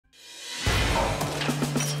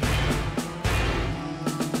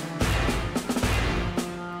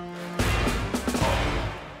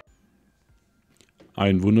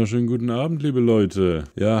Einen wunderschönen guten Abend, liebe Leute.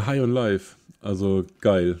 Ja, hi und live. Also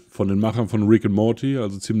geil. Von den Machern von Rick und Morty,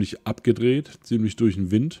 also ziemlich abgedreht, ziemlich durch den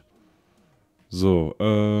Wind. So,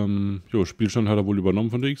 Spielstand hat er wohl übernommen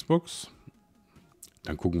von der Xbox.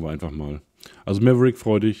 Dann gucken wir einfach mal. Also Maverick,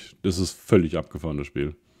 freu dich, das ist völlig abgefahrenes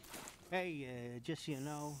Spiel. Hey, just so you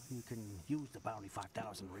know, you can use the Bounty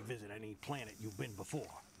 5000 to revisit any planet you've been before.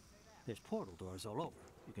 There's portal doors all over.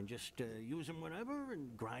 You can just use them whenever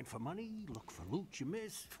and grind for money, look for loot you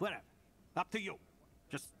missed, whatever. Up to you.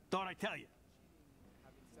 Just thought I'd tell you.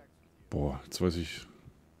 Boah, jetzt weiß ich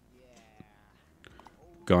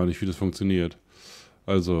gar nicht, wie das funktioniert.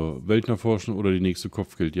 Also, Welten erforschen oder die nächste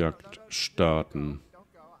Kopfgeldjagd starten.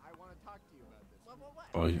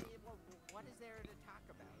 Oh, ja.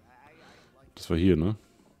 Das war hier, ne?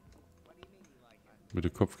 Mit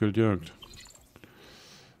der Kopfgeldjagd.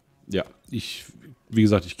 Ja, wie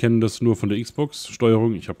gesagt, ich kenne das nur von der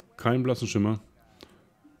Xbox-Steuerung. Ich habe keinen blassen Schimmer.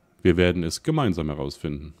 Wir werden es gemeinsam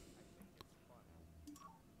herausfinden.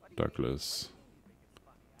 Douglas.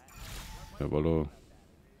 Jawollo.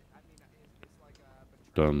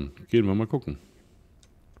 Dann gehen wir mal gucken.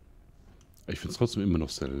 Ich finde es trotzdem immer noch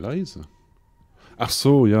sehr leise. Ach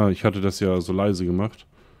so, ja, ich hatte das ja so leise gemacht.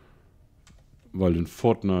 Weil in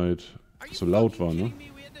Fortnite so laut war, ne?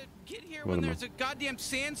 Warte mal.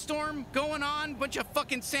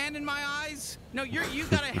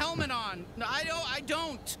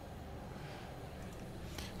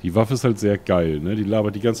 Die Waffe ist halt sehr geil, ne? Die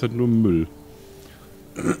labert die ganze Zeit nur Müll.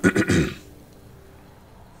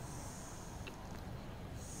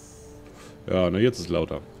 Ja, na jetzt ist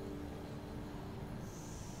lauter.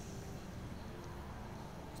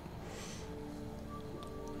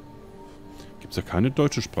 Gibt's ja keine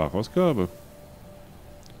deutsche Sprachausgabe?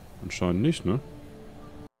 Anscheinend nicht, ne?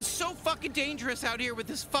 So fucking dangerous out here with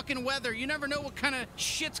this fucking weather. You never know what kind of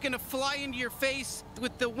shit's gonna fly into your face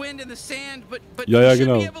with the wind and the sand, but ja, we should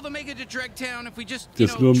genau. be able to make it to Dregtown if we just,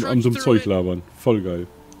 das nur am so einem Zeug labern. Voll geil.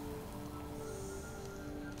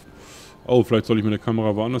 Oh, vielleicht soll ich mit der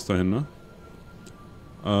Kamera woanders dahin, ne?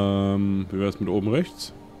 Wie wäre es mit oben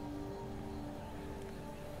rechts?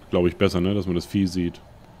 Glaube ich besser, ne? Dass man das Vieh sieht.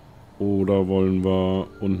 Oder wollen wir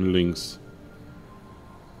unten links?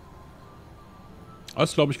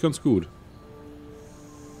 Das glaube ich ganz gut.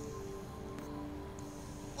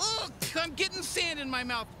 Oh, I'm getting sand in my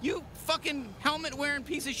mouth. You fucking helmet wearing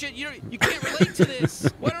piece of shit. You can't relate to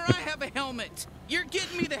this. Why don't I have a helmet? You're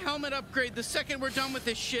getting me the helmet upgrade the second we're done with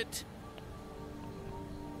this shit.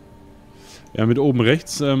 Ja, mit oben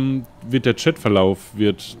rechts wird der Chatverlauf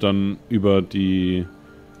dann über die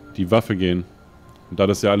Waffe gehen. Und da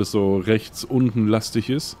das ja alles so rechts unten lastig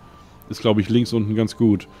ist, ist glaube ich links unten ganz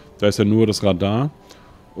gut. Da ist ja nur das Radar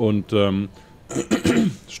und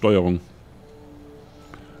Steuerung.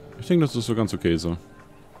 Ich denke, das ist so ganz okay so.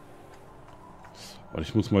 Aber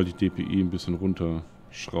ich muss mal die DPI ein bisschen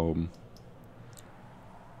runterschrauben.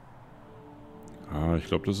 Ah, ich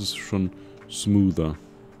glaube, das ist schon smoother.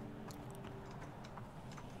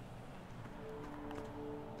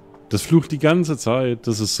 Das flucht die ganze Zeit.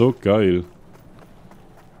 Das ist so geil.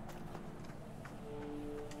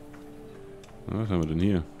 Was haben wir denn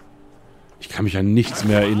hier? Ich kann mich an nichts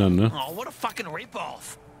mehr erinnern, ne? Oh, what a fucking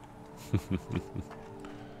rip-off.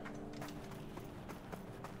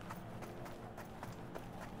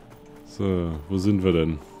 So, wo sind wir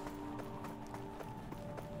denn?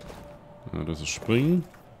 Ja, das ist Springen.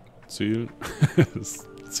 Zielen. Das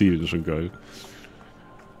Zielen ist schon geil.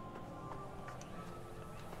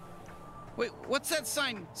 Wait, what's that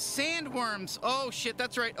sign? Sandworms. Oh shit,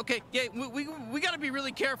 that's right. Okay, yeah, we gotta be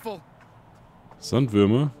really careful.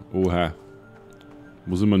 Sandwürmer? Oha.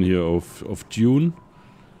 Wo sind wir hier? Auf Dune?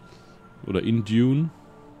 Oder in Dune?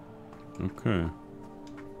 Okay.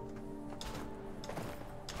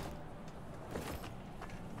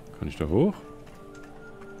 Kann ich da hoch?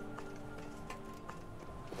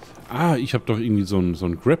 Ah, ich habe doch irgendwie so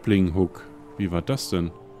einen Grappling-Hook. Wie war das denn?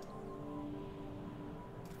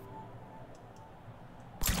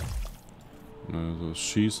 Also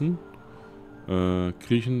Schießen.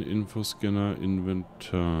 Kriechen, Infoscanner,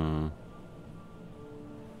 Inventar.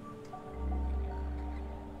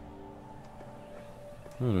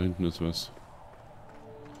 Ah, da hinten ist was.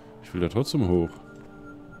 Ich will da trotzdem hoch.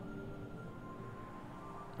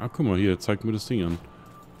 Ah, guck mal hier, zeigt mir das Ding an.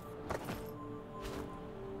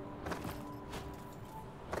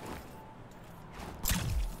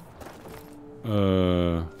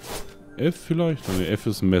 F vielleicht? Ne, F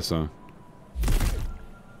ist ein Messer.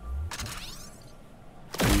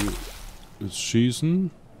 Ist Schießen.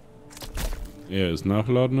 R ist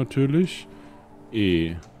Nachladen natürlich.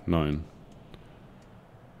 E. Nein.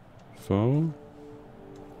 V.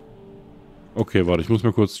 Okay, warte, ich muss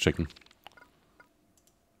mal kurz checken.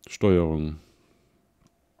 Steuerung.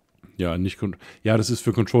 Ja, nicht ja, das ist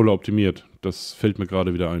für Controller optimiert. Das fällt mir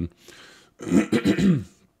gerade wieder ein.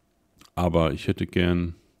 Aber ich hätte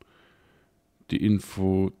gern die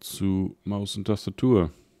Info zu Maus und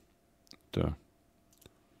Tastatur. Da.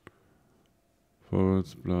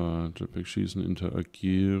 Vorwärtsblatt, Jetpack schießen,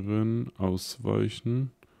 interagieren,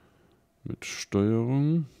 ausweichen. Mit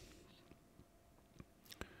Steuerung.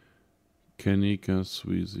 Kennica,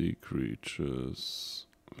 Sweezy, Creatures.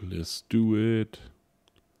 Let's do it.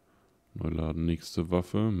 Neuladen, nächste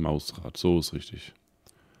Waffe. Mausrad, so ist richtig.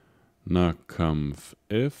 Nahkampf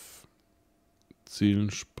F.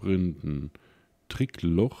 Zielen, Sprinten.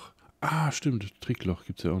 Trickloch. Ah, stimmt. Trickloch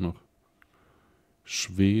gibt es ja auch noch.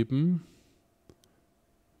 Schweben.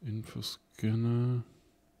 Infoscanner.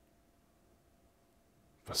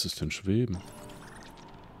 Was ist denn Schweben?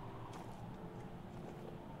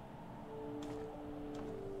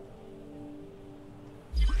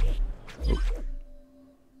 Oh.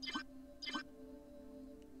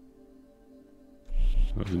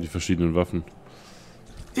 Das sind die verschiedenen Waffen.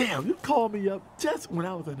 Damn, you called me up just when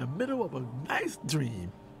I was in the middle of a nice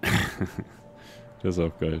dream. Das ist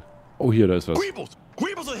auch geil. Oh, hier, da ist was.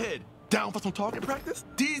 Greebles ahead. Down for some target practice?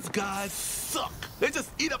 These guys suck. They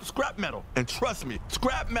just eat up scrap metal. And trust me,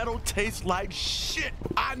 scrap metal tastes like shit.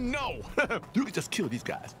 I know. You can just kill these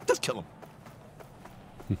guys. Just kill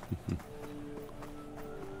them.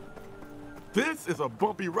 This is a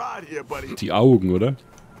bumpy ride here, buddy. Die Augen, oder?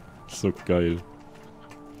 So geil.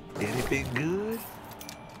 Anything good?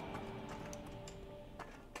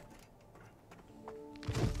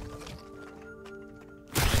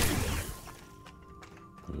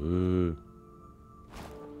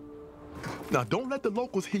 Now, don't let the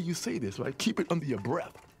locals hear you say this, right? Keep it under your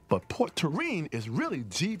breath. But Port Terrine is really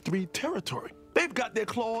G3 territory. They've got their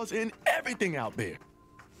claws in everything out there.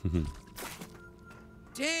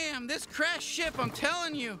 Damn, this crashed ship, I'm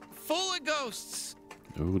telling you. Full of ghosts.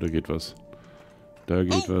 Oh, da geht was. Da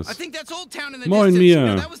geht was. I think that's Old Town in the Moin, distance. Mia.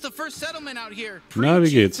 No, that was the first settlement out here. Na, wie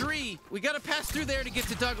geht's? G3. We gotta pass through there to get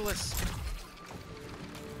to Douglas.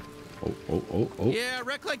 Oh. Yeah, a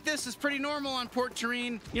wreck like this is pretty normal on Port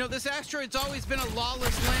Terrine. You know, this asteroid's always been a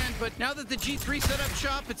lawless land, but now that the G3 set up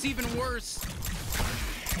shop, it's even worse.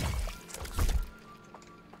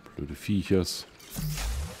 Blöde Viechers.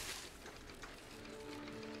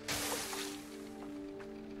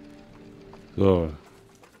 So.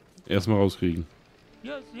 Erstmal rauskriegen.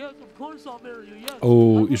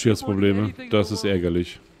 Oh, ich jetzt Probleme. Das ist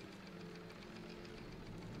ärgerlich.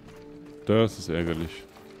 Das ist ärgerlich.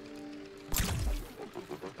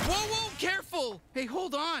 Whoa, careful! Hey,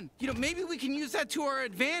 hold on. You know, maybe we can use that to our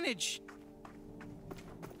advantage.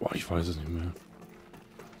 Boah, ich weiß es nicht mehr.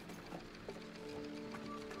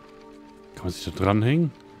 Kann man sich da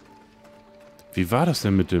dranhängen? Wie war das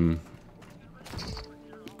denn mit dem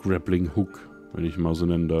Grappling Hook, wenn ich ihn mal so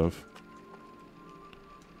nennen darf?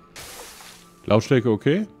 Lautstärke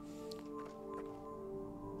okay?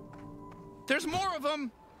 There's more of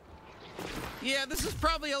them. Yeah, this is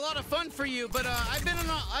probably a lot of fun for you, but I've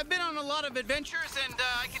been on a lot of adventures, and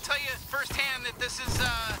I can tell you firsthand that this is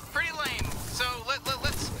pretty lame. So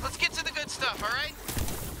let's get to the good stuff, all right?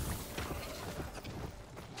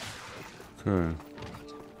 Okay.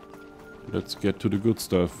 Let's get to the good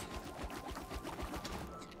stuff.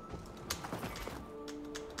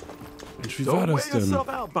 Mensch, wie war das denn?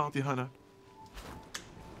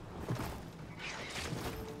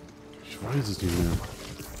 Ich weiß es nicht mehr.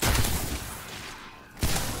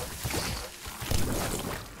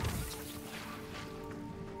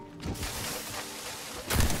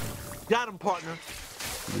 Got him, partner.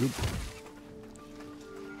 Yep.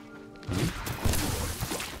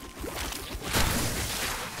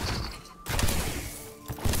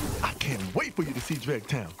 I can't wait for you to see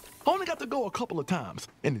Dregtown. I only got to go a couple of times,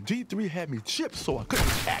 and the G3 had me chipped, so I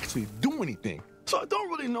couldn't actually do anything. So I don't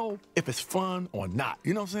really know if it's fun or not.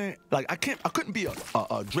 You know what I'm saying? Like I couldn't be a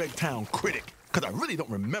Dregtown critic because I really don't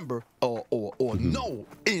remember or know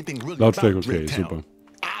anything really about Okay, Dregtown. super.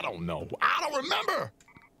 I don't know. I don't remember.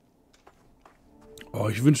 Oh,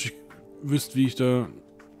 ich wünschte, ich wüsste, wie ich da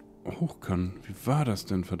hoch kann. Wie war das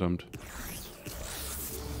denn, verdammt?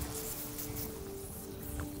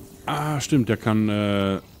 Ah, stimmt, der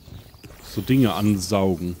kann so Dinge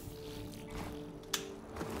ansaugen.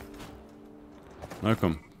 Na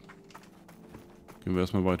komm. Gehen wir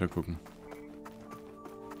erstmal weiter gucken.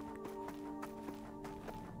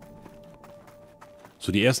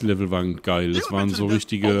 So, die ersten Level waren geil. Das waren so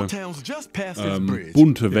richtige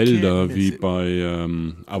bunte Wälder, wie bei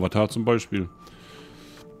Avatar zum Beispiel.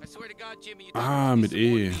 Ah, mit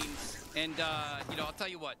E. And, you know, I'll tell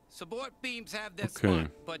you what, support beams have their Okay.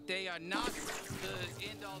 spot, but they are not the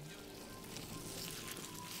end all.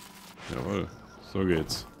 Jawohl, so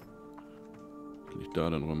geht's. Liegt da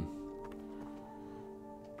dann rum.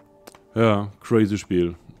 Ja, crazy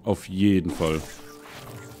Spiel. Auf jeden Fall.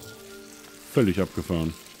 Völlig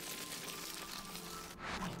abgefahren.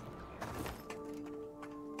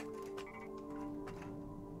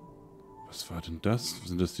 Was war denn das?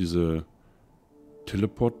 Sind das diese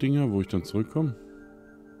Teleport-Dinger, wo ich dann zurückkomme?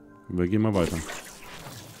 Wir gehen mal weiter.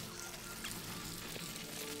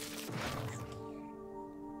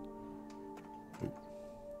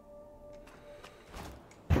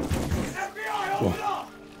 Oh.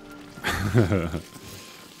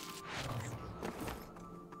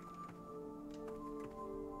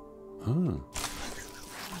 Ah.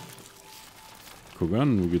 Guck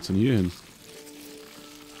an, wo geht's denn hier hin?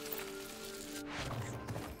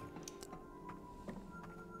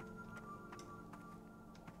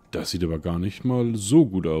 Das sieht aber gar nicht mal so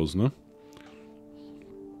gut aus, ne?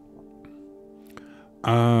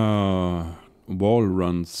 Ah,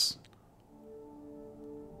 Wallruns.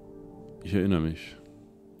 Ich erinnere mich.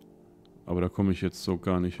 Aber da komme ich jetzt so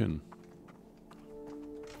gar nicht hin.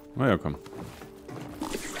 Naja, komm.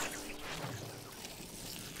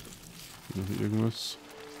 Noch irgendwas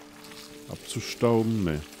abzustauben?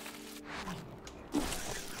 Nee.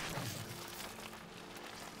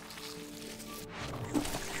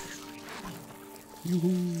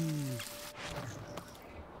 Juhu.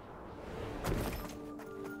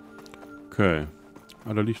 Okay.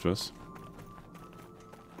 Ah, da liegt was.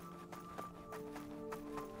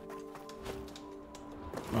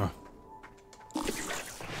 Ah.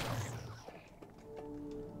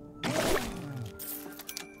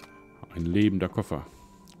 Ein lebender Koffer.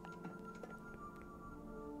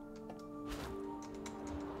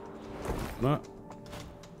 Na.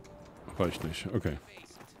 Reicht nicht. Okay.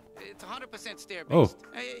 It's 100% stair Oh. based.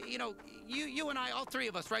 You know, you and I, all three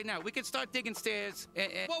of us right now, we can start digging stairs.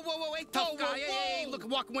 Whoa, hey, tough guy. Hey, look,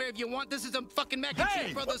 walk wherever you want. This is a fucking Mac and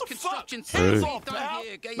Cheese Brothers what the construction fuck? site. Hands We off, done pal.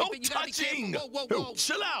 here, okay? No But you gotta be touching. careful. Whoa. Yo,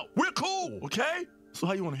 chill out. We're cool, okay? So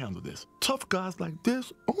how you want to handle this? Tough guys like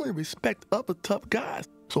this only respect other tough guys.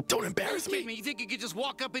 So don't embarrass Excuse me. me, you think you could just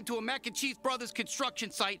walk up into a Mac and Cheese Brothers construction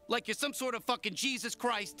site like you're some sort of fucking Jesus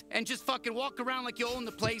Christ and just fucking walk around like you own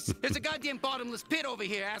the place? There's a goddamn bottomless pit over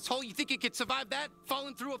here, asshole. You think you could survive that?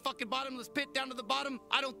 Falling through a fucking bottomless pit down to the bottom?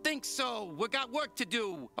 I don't think so. We got work to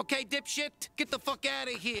do. Okay, dipshit? Get the fuck out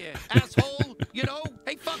of here, asshole. You know?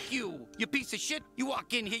 Hey, fuck you. You piece of shit. You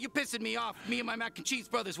walk in here, you're pissing me off. Me and my Mac and Cheese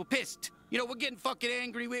Brothers were pissed. You know, we're getting fucking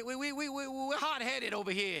angry. We're hot-headed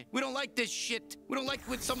over here. We don't like this shit. We don't like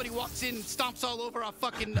when somebody walks in and stomps all over our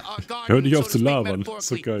fucking garden. Hör nicht auf so zu to speak, labern. So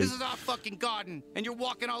metaphorically. geil. This is our fucking garden, and you're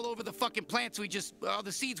walking all over the fucking plants we just, the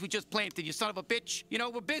seeds we just planted, you son of a bitch. You know,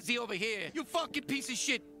 we're busy over here. You fucking piece of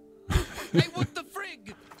shit. Hey, what the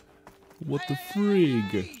frig? What the Hey, frig?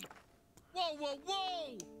 hey.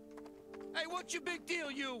 Whoa. Hey, what's your big deal,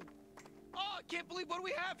 you? Oh, I can't believe what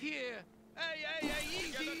we have here. Hey,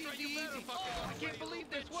 easy. Oh, I can't believe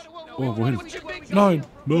this. Oh, wohin? What's your big deal? Nein!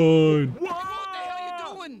 Nein! What the hell you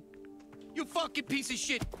doing? You fucking piece of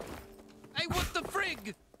shit. Hey, what the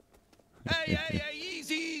frig? Hey,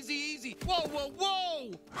 easy.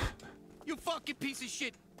 Whoa. You fucking piece of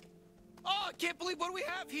shit. Oh, I can't believe what we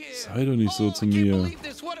have here. Sei doch nicht so zu I can't mir. believe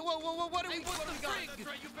this. What are we, what the frig?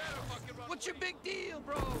 What's your big deal,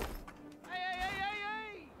 bro?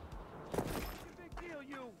 Hey. What's your big deal,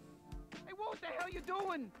 you? Hey, what the hell you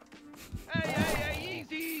doing? Hey,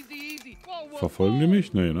 easy. Whoa. Verfolgen die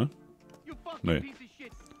mich? Nee, ne? You fucking Nee. piece of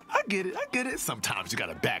shit. I get it. Sometimes you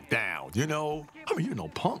gotta back down, you know? I mean, you're no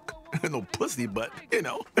punk, no pussy, but, you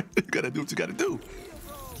know, you gotta do what you gotta do.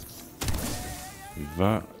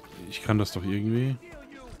 Ich kann das doch irgendwie.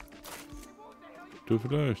 Du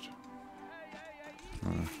vielleicht. Ah.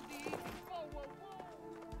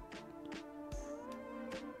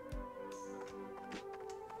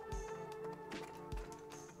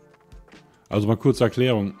 Also mal kurze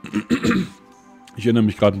Erklärung. Ich erinnere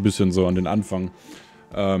mich gerade ein bisschen so an den Anfang.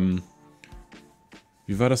 Wie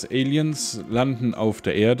war das? Aliens landen auf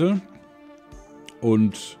der Erde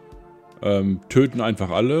und töten einfach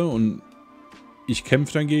alle und ich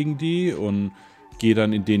kämpfe dann gegen die und gehe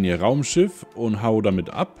dann in denen ihr Raumschiff und hau damit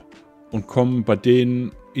ab und komme bei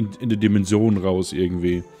denen in der Dimension raus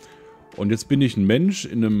irgendwie. Und jetzt bin ich ein Mensch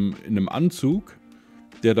in einem Anzug,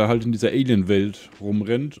 der da halt in dieser Alien-Welt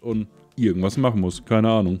rumrennt und irgendwas machen muss.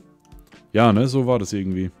 Keine Ahnung. Ja, ne, so war das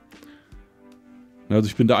irgendwie. Also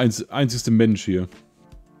ich bin der einzigste Mensch hier.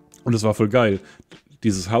 Und das war voll geil.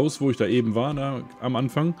 Dieses Haus, wo ich da eben war, da am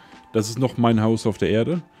Anfang, das ist noch mein Haus auf der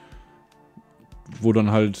Erde. wo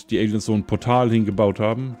dann halt die Aliens so ein Portal hingebaut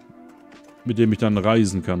haben, mit dem ich dann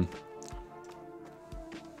reisen kann.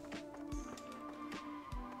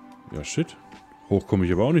 Ja, shit. Hoch komme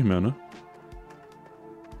ich aber auch nicht mehr, ne?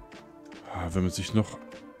 Ah, wenn man sich noch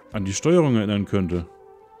an die Steuerung erinnern könnte.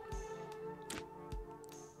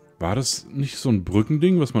 War das nicht so ein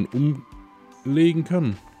Brückending, was man umlegen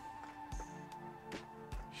kann?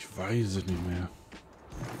 Ich weiß es nicht mehr.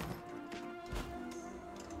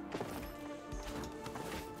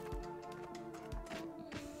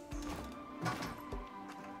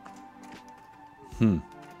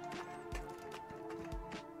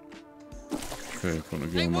 Okay, von der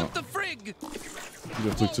gehen wir mal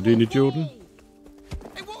wieder zurück zu den Idioten.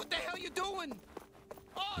 Hey, what the hell you doing?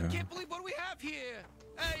 Oh, I Ja. can't believe what we have here.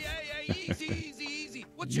 Hey, easy, easy, easy.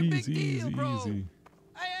 What's your big deal, bro?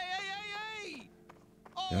 Hey.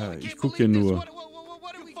 Oh, Ja, I ich can't guck hier believe this. nur.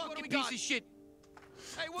 What do we fucking piece of shit?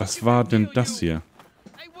 Hey, what's Was your war big denn deal, das you? hier?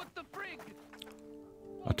 Hey, what the frig?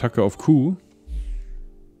 Attacke auf Q.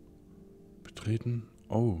 Betreten.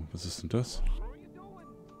 Oh, was ist denn das? Oh,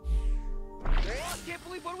 I can't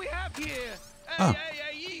believe what we have here. Ah.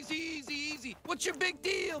 Hey, easy. What's your big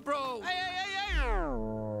deal, bro? Hey.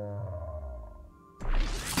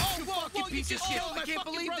 Oh, whoa, piece of shit. I can't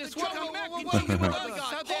believe this. What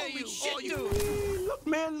how dare you? Shit, dude. Look,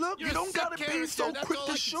 man, look. You're You don't a sick gotta be character, so that's quick all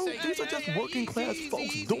to I can shoot. say. These are just working class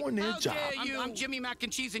folks doing their job. I'm Jimmy Mac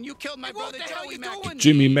and Cheese, and you killed my brother Joey Mac and Cheese.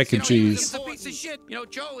 Jimmy Mac and You know, Cheese. he's a piece of shit. You know,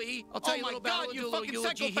 Joey, I'll tell you a little about it. You fucking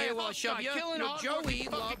eulogy here while I shove you. You know, Joey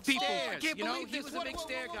loved people. You know, he was a big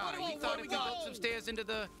stair guy. He thought if we built some stairs into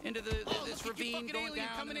this ravine going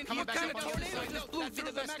down and coming back up on the other side, this would be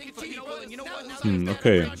the best thing for people. And you know what?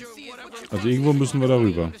 Okay. Also irgendwo müssen wir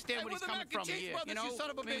darüber. Understand what he's coming from here. You know,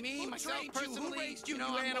 me, myself personally, you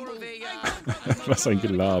know, I'm more of a, Was ein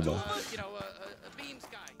Gelaber. you know, a beams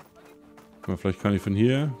guy. Guck mal, vielleicht kann ich von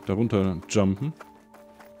hier darunter jumpen.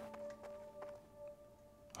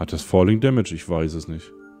 Hat das Falling Damage? Ich weiß es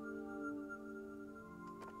nicht.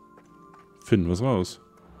 Finden wir es raus.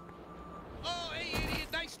 Oh, hey,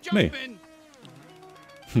 idiot, nice Nee.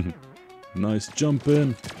 jumping. Nice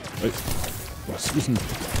jumping. Ey, was ist denn?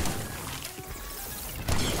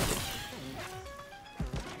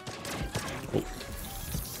 Oh,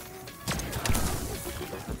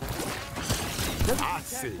 I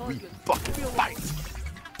say we fucking fight.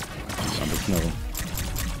 andere Knarre.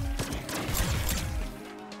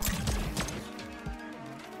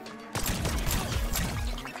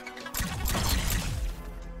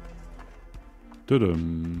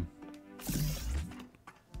 Tudum.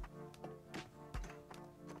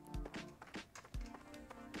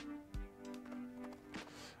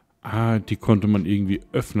 Ah, die konnte man irgendwie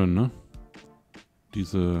öffnen, ne?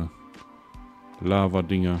 Diese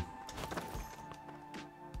Lava-Dinger.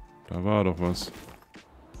 Da war doch was.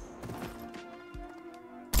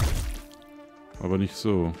 Aber nicht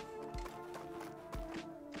so.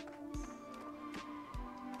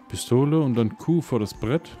 Pistole und dann Q vor das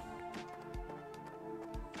Brett.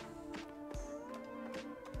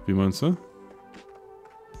 Wie meinst du?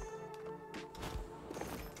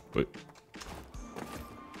 Ui.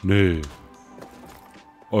 Nee.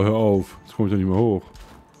 Oh, hör auf. Jetzt komme ich da nicht mehr hoch.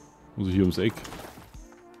 Muss ich hier ums Eck.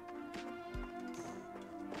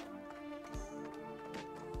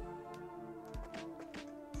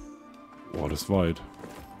 Boah, das ist weit.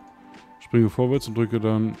 Springe vorwärts und drücke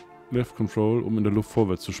dann Left Control, um in der Luft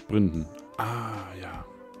vorwärts zu sprinten. Ah, ja.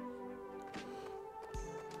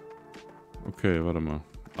 Okay, warte mal.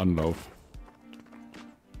 Anlauf.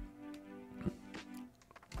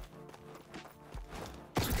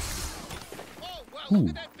 Oh, wow, look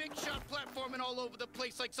at that big shot platforming all over the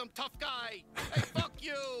place like some tough guy. Hey, fuck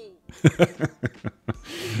you.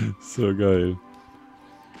 So geil.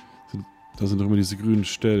 Da sind doch immer diese grünen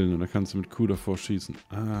Stellen und da kannst du mit Q davor schießen.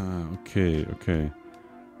 Ah, okay.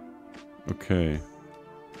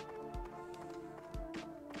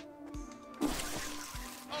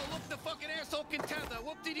 Oh, look, the fucking asshole can tether.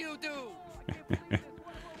 What did you do?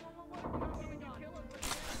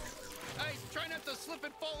 Hey, try not to slip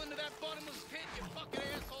and fall into that bottomless pit, you fucking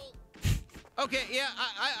asshole. Okay, yeah,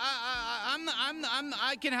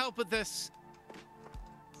 I can help with this.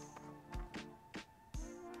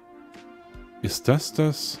 Ist das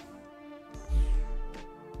das?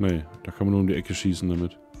 Nee, da kann man nur um die Ecke schießen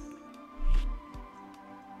damit.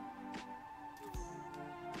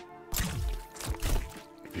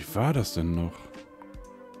 Wie war das denn noch?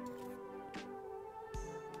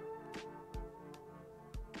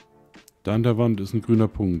 Da an der Wand ist ein grüner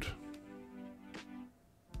Punkt.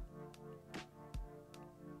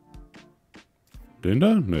 Den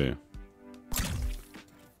da? Nee.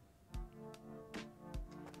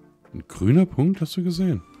 grüner Punkt, hast du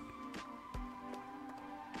gesehen?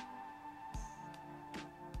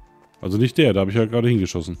 Also nicht der, da habe ich ja gerade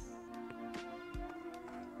hingeschossen.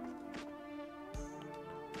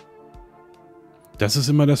 Das ist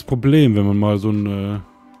immer das Problem, wenn man mal so ein...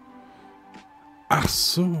 Ach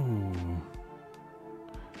so.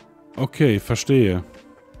 Okay, verstehe.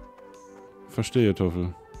 Verstehe,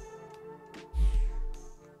 Toffel.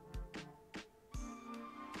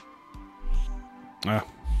 Ah,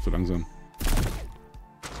 zu langsam.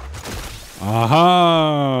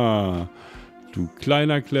 Aha! Du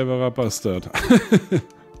kleiner, cleverer Bastard.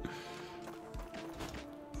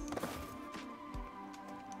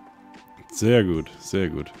 Sehr gut, sehr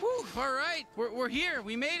gut. All right, we're here.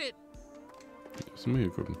 We made it. Müssen wir hier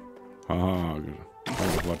gucken. Haha,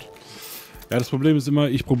 oh Gott. Ja, das Problem ist immer,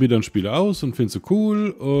 ich probiere dann Spiele aus und finde sie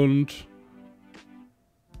cool und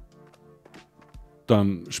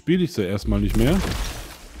dann spiele ich sie erstmal nicht mehr.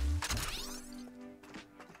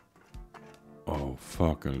 Oh,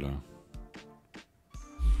 fuck, Alter.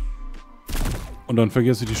 Und dann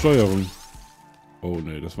vergesse ich die Steuerung. Oh,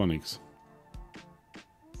 nee, das war nix.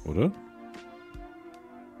 Oder?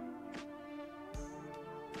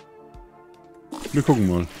 Wir gucken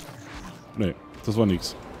mal. Nee, das war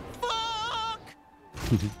nix.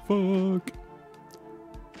 Fuck.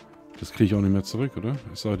 Das kriege ich auch nicht mehr zurück, oder?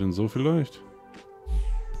 Es sei denn so vielleicht.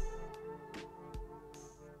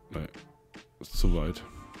 Nee, ist zu weit.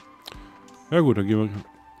 Ja gut, dann gehen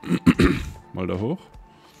wir mal da hoch.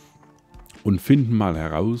 Und finden mal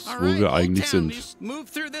heraus, wo wir eigentlich sind.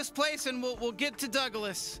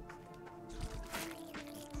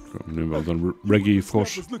 Komm, nehmen wir unseren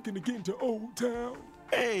Reggae-Frosch.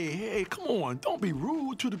 Hey, come on. Don't be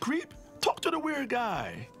rude to the creep. Talk to the weird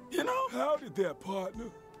guy. You know? Howdy there,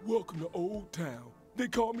 partner. Welcome to Old Town. They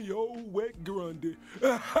call me Old Wet Grundy.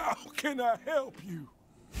 How can I help you?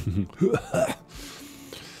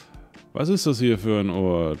 Was ist das hier für ein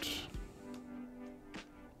Ort?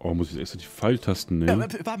 Oh, muss ich jetzt extra die Pfeiltasten nehmen?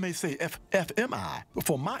 If I may say, FMI,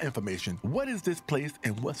 for my information, what is this place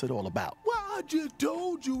and what's it all about? Well, I just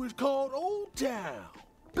told you it's called Old Town.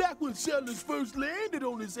 Back when settlers first landed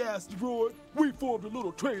on this asteroid, we formed a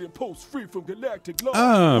little trading post free from galactic law.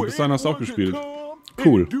 Ah, bis dahin hast du auch gespielt.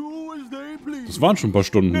 Cool. Das waren schon ein paar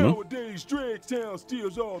Stunden, ne? Nowadays, Dragtown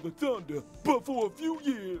steals all the thunder, but for a few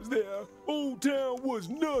years there, Old Town was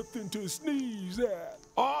nothing to sneeze at.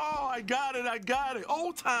 Oh, I got it.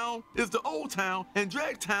 Old Town is the old town, and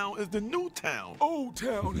Dragtown is the new town. Old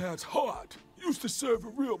Town has heart, used to serve a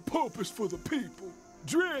real purpose for the people.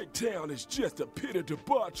 Dragtown is just a pit of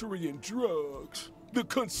debauchery and drugs. The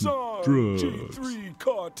concerned G3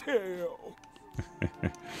 Cartel.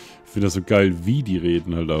 Ich finde das so geil, wie die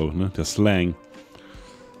reden halt auch, ne? Der Slang.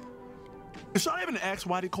 Should I even ask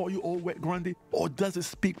why they call you Old Wet Grundy, or does it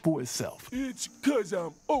speak for itself? It's 'cause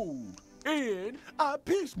I'm old, and I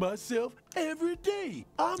piss myself every day.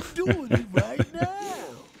 I'm doing it right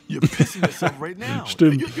now. You're pissing yourself right now.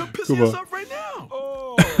 Stimmt. You're pissing yourself right now.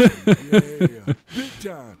 Oh, yeah. Big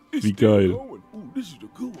time. It's Wie still geil. going. Ooh, this is a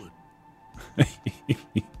good one.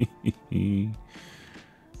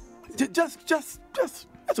 Just,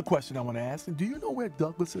 that's a question I want to ask. Do you know where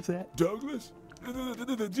Douglas is at? Douglas?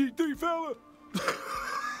 The G3 fella?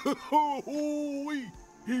 Oh,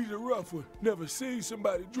 he's a rough one. Never seen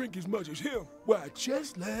somebody drink as much as him. Why,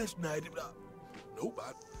 just last night, nope,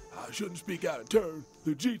 I shouldn't speak out of turn.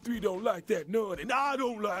 The G3 don't like that none, and I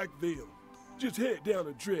don't like them. Just head down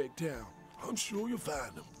to Dragtown. I'm sure you'll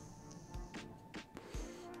find them.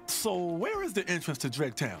 So where is the entrance to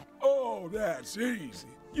Dragtown? Oh, that's easy.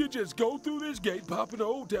 You just go through this gate, pop into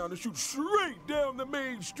Old Town, and shoot straight down the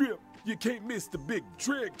main strip. You can't miss the big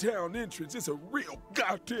Dragtown entrance. It's a real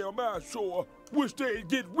goddamn eyesore. Wish they'd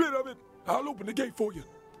get rid of it. I'll open the gate for you.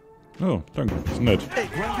 Oh, danke. Das ist nett. Hey,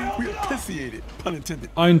 Grundy, we appreciate it. Pun intended.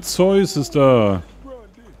 Ein Zeus ist da.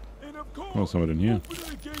 And of course, Was haben wir denn hier? opening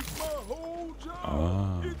the gate's my whole job.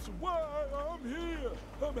 Ah. It's why I'm here.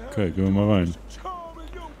 I'm Okay, gehen wir mal rein. charming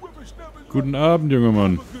young whippersnappers Guten Abend, junger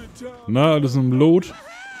Mann. like a good time. Na, alles im Lot?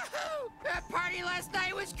 That party last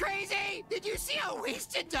night was crazy. Did you see how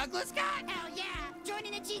wasted Douglas got? Hell yeah!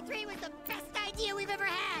 Joining the G3 was the best idea we've ever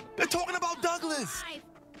had! They're talking about Douglas.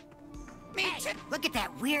 Me too. Hey, look at that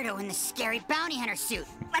weirdo in the scary bounty hunter suit!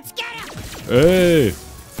 Let's get him! Ey!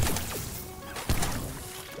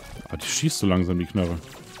 Ah, die schießt so langsam, die Knarre.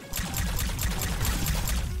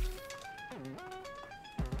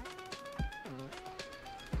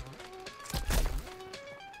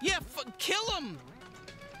 Yeah, kill him.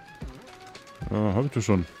 Ja, hab ich doch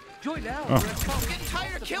schon. I'm getting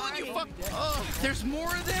tired of killing you. Fuck. Oh, there's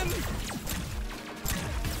more of them.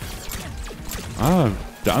 Ah,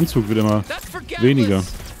 der Anzug wird immer weniger.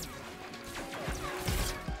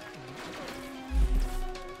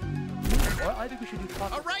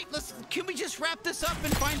 Alright, can we just wrap this up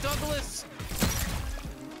and find Douglas?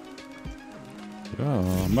 Ja,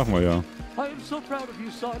 machen wir ja. I am so proud of you,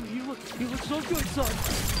 son. You look so good, son.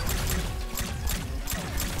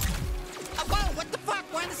 Whoa, what the fuck?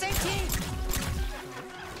 We're on the same team.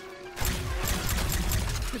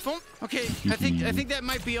 Okay, I think that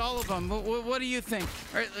might be all of them. What do you think?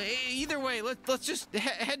 All right, either way, let's just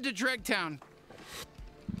head to Dregtown.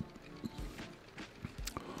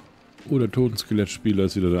 Oh, der Totenskelett-Spieler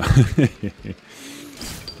ist wieder da.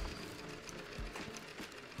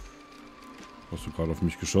 Hast du gerade auf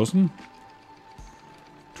mich geschossen?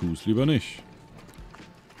 Tu es lieber nicht.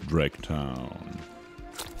 Dregtown.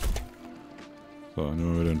 So,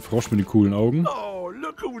 nehmen wir den Frosch mit den coolen Augen. Oh,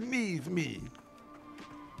 look who needs me.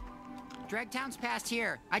 Dregtown's past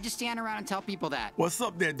here. I just stand around and tell people that. What's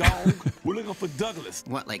up there, dog? We're looking for Douglas.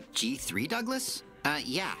 What, like G3 Douglas?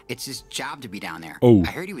 Yeah, it's his job to be down there. Oh,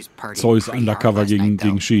 I heard he was partying Zeus pretty hard undercover last night, gegen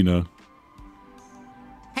though. China.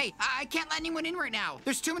 Hey, I can't let anyone in right now.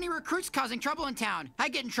 There's too many recruits causing trouble in town. I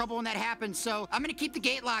get in trouble when that happens, so I'm gonna keep the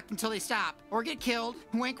gate locked until they stop. Or get killed.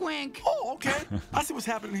 Wink, wink. Oh, okay. I see what's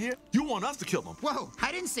happening here. You want us to kill them. Whoa,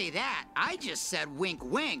 I didn't say that. I just said wink,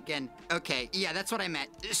 wink, and... Okay, yeah, that's what I meant.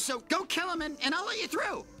 So go kill him and I'll let you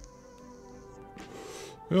through.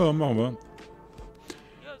 Ja, machen wir.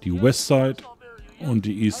 Die Westside und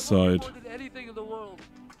die Eastside.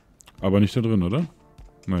 Aber nicht da drin, oder?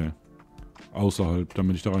 Nee. Außerhalb,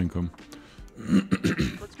 damit ich da reinkomme.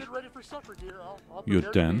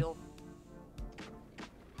 Gut, dann.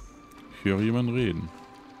 Ich höre jemanden reden.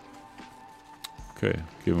 Okay,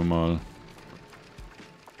 gehen wir mal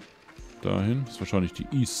dahin. Das ist wahrscheinlich die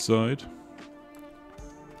Eastside.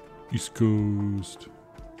 East Coast.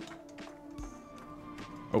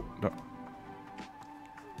 Oh, da.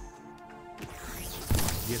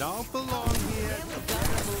 You don't belong here. You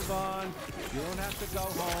gotta move on. You don't have to go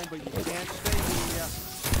home, but you can't stay here.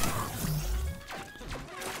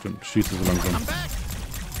 Stimmt, schieße so langsam. I'm back.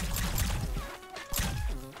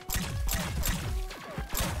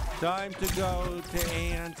 Time to go to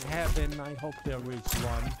Ant Heaven. I hope there is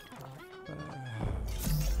one.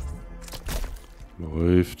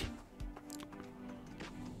 Läuft.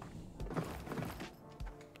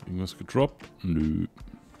 Irgendwas gedroppt? Nö.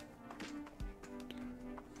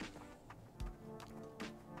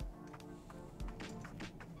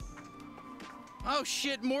 Oh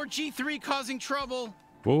shit, more G3 causing trouble.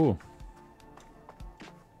 Wo?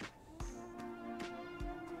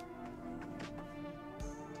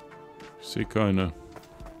 Ich sehe keine.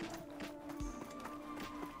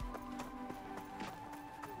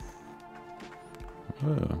 Ah,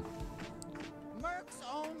 ja. Mercs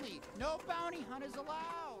only. No bounty hunters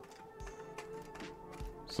allowed.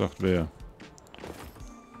 Sagt wer?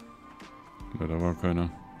 Ja, da war keiner.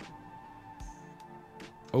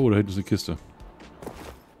 Oh, da hinten ist eine Kiste.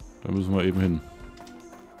 Da müssen wir eben hin.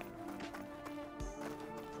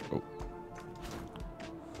 Oh.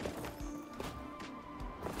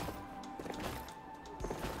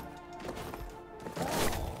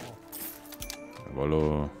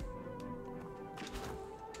 Jawollo.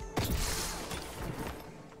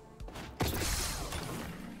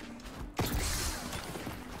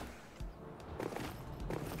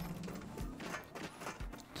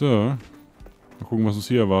 So. Mal gucken, was uns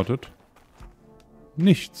hier erwartet.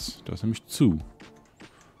 Nichts. Das ist nämlich zu.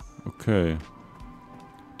 Okay.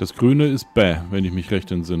 Das Grüne ist bäh, wenn ich mich recht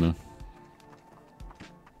entsinne.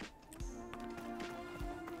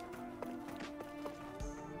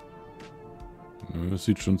 Das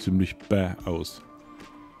sieht schon ziemlich bäh aus.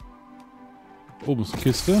 Oben ist eine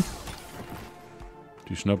Kiste.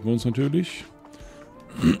 Die schnappen wir uns natürlich.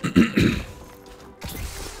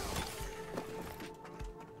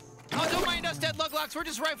 Oh, don't mind us, dead luglocks. We're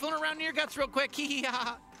just rifling around in your guts real quick.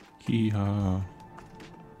 Hee-hee-ha. Hiha.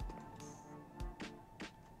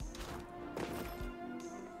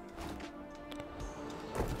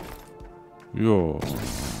 Jo.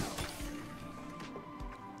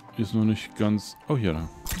 Ist noch nicht ganz... Oh, hier da.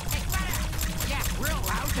 Yeah, we're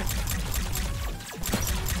allowed to.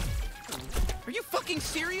 Are you fucking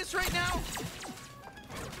serious right now?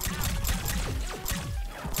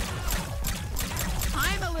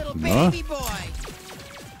 I'm a little Na? baby boy.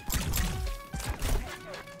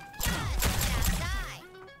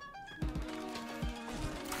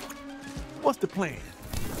 What's the plan?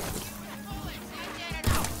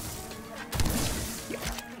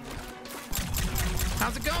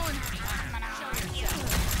 How's it going?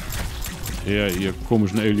 Her, ihr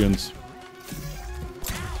komischen Aliens.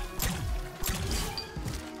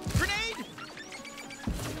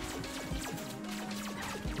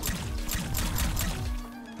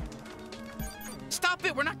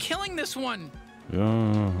 stop it. We're not killing this one.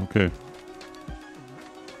 Ja, okay.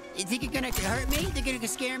 You think you're gonna hurt me? Think you're gonna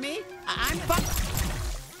scare me? I'm fucked.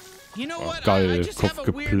 You know what? geil, I just have Kopf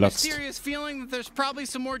a weird, geplatzt. mysterious feeling that there's probably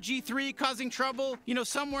some more G3 causing trouble. You know,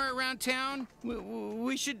 somewhere around town.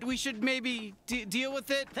 We should maybe deal with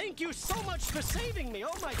it. Thank you so much for saving me.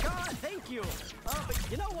 Oh my God, thank you. But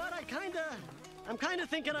you know what? I'm kinda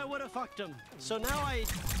thinking I would have fucked him. So now I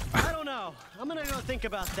don't know. I'm gonna go think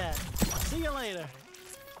about that. See you later.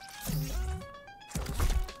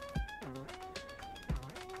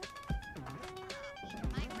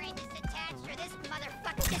 My brain is detached or this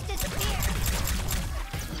motherfucker just disappeared.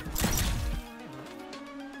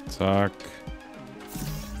 Zack.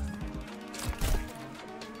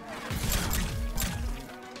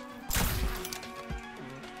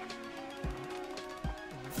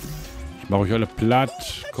 Ich mach euch alle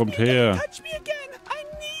platt. Kommt her. Touch me again. I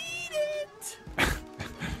need it.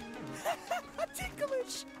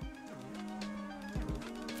 Ticklish.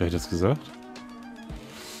 Wer hat das gesagt?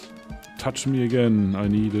 Touch me again, I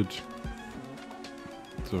need it.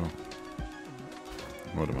 So.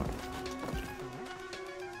 Warte mal.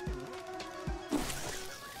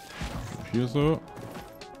 Hier so.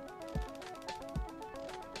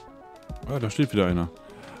 Ah, da steht wieder einer.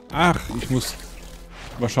 Ach, ich muss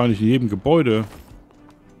wahrscheinlich in jedem Gebäude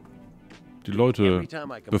die Leute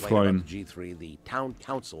befreien.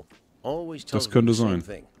 Das könnte sein.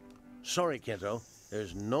 Sorry, Kento.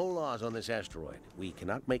 There's no laws on this asteroid. We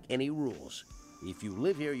cannot make any rules. If you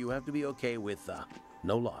live here, you have to be okay with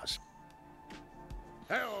no laws.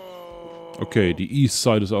 Okay, die East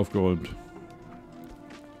Side ist aufgeräumt.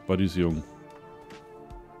 Buddy ist jung.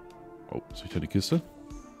 Oh, sehe ich da die Kiste?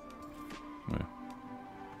 Naja.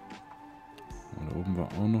 Da oben war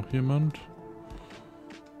auch noch jemand.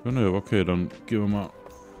 Ja, naja, okay, dann gehen wir mal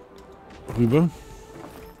rüber.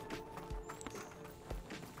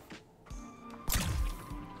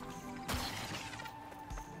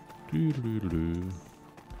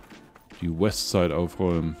 Die Westside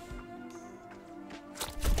aufräumen.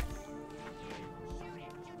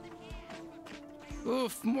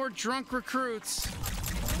 Oof, more drunk recruits.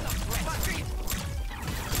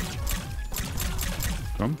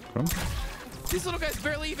 Komm, komm. These little guys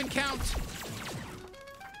barely even count.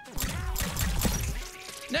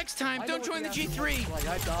 Next time, don't join the G3. Like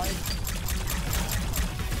I died.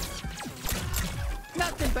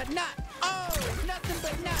 Nothing but nut. Oh, nothing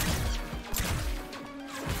but nut.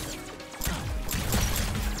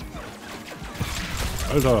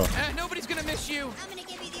 Alter. Nobody's gonna miss you. I'm gonna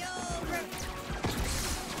give you the old root.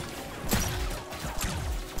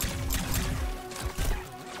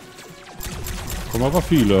 Kommen aber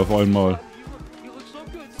viele auf einmal. You look so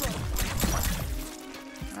good, son.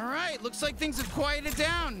 All right, looks like things have quieted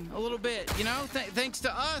down a little bit, you know, thanks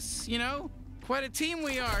to us, you know. Quite a team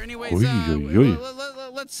we are. Anyways, Ui, ui, ui.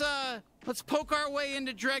 let's poke our way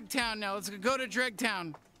into Dregtown now. Let's go to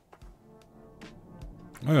Dregtown.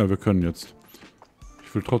 Naja, wir können jetzt.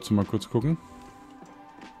 Ich will trotzdem mal kurz gucken.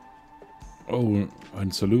 Oh,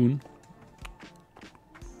 ein Saloon.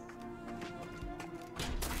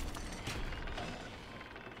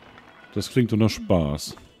 Das klingt doch nach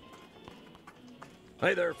Spaß.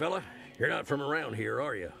 Hey there, fella. You're not from around here,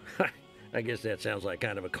 are you? I guess that sounds like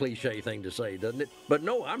kind of a cliche thing to say, doesn't it? But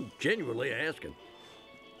no, I'm genuinely asking.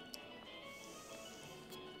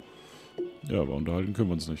 Ja, aber unterhalten können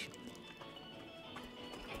wir uns nicht.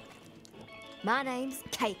 My name's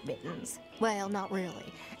Cake Mittens. Well, not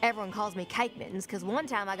really. Everyone calls me Cake Mittens because one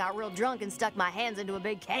time I got real drunk and stuck my hands into a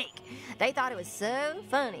big cake. They thought it was so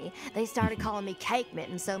funny, they started calling me Cake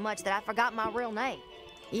Mittens so much that I forgot my real name.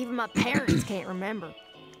 Even my parents can't remember.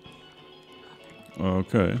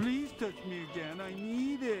 Okay. Please touch me again. I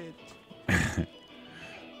need it.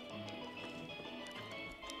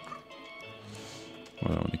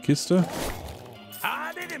 War da eine Kiste?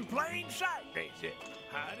 Hide it in plain sight, they said.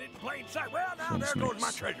 Hide it in plain sight. Well, now Sonst there goes my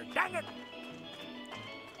nix. treasure. Dang it!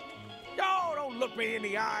 Oh, don't look me in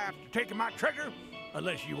the eye after taking my treasure,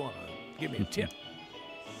 unless you want to give me a tip.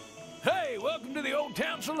 Hey, welcome to the Old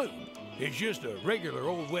Town Saloon. It's just a regular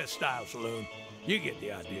Old West style saloon. You get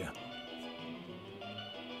the idea.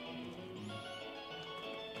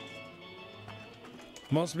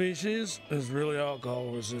 My species is really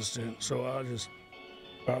alcohol resistant, so I just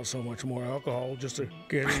buy so much more alcohol just to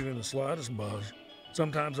get even the slightest buzz.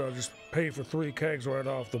 Sometimes I'll just pay for 3 kegs right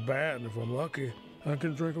off the bat, and if I'm lucky, I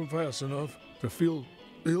can drink them fast enough to feel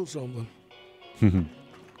something.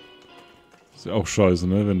 Ist ja auch scheiße,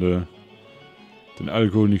 ne? Wenn du den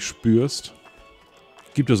Alkohol nicht spürst.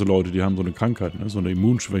 Gibt ja so Leute, die haben so eine Krankheit, ne? So eine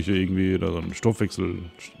Immunschwäche irgendwie oder so eine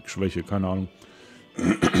Stoffwechselschwäche, keine Ahnung.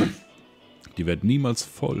 Die wird niemals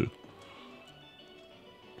voll.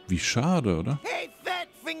 Wie schade, oder? Hey, Fat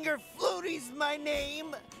Finger Fluty's my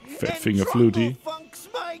name. Fat Finger Fluty. Funk's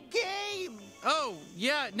my game. Oh,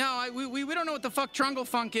 yeah, no, we don't know what the fuck Trungle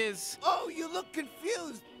Funk is. Oh, you look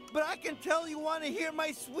confused, but I can tell you want to hear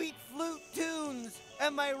my sweet flute tunes.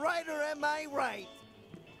 Am I right or am I right?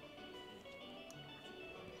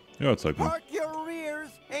 Ja, zeig mal. Park your rears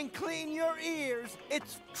and clean your ears.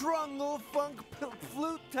 It's Trungle Funk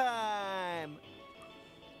flute time.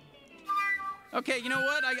 Okay, you know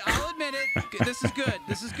what? I'll admit it. This is good.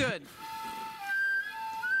 This is good.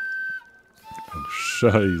 Oh,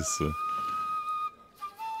 Scheiße.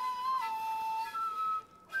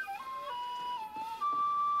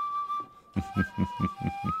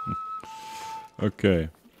 Okay.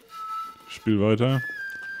 Spiel weiter.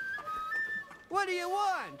 What do you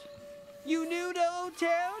want? You new to Old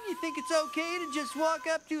Town? You think it's okay to just walk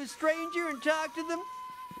up to a stranger and talk to them?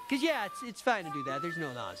 Cause yeah, it's fine to do that. There's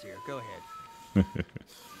no laws here. Go ahead.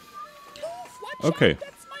 Okay.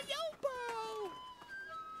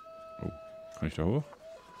 Oh, kann ich da hoch?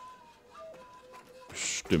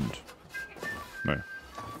 Bestimmt. Naja.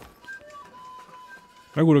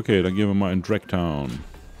 Na gut, okay, dann gehen wir mal in Dragtown.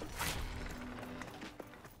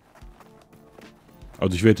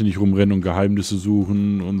 Also ich werde nicht rumrennen und Geheimnisse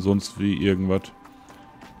suchen und sonst wie irgendwas.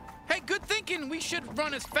 Hey, good thinking. We should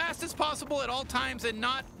run as fast as possible at all times and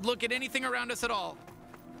not look at anything around us at all.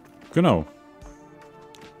 Genau.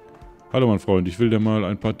 Hallo mein Freund, ich will dir mal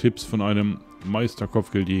ein paar Tipps von einem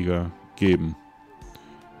Meisterkopfgeldjäger geben.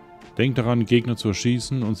 Denk daran, Gegner zu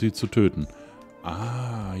erschießen und sie zu töten.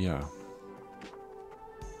 Ah, ja.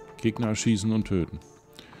 Gegner erschießen und töten.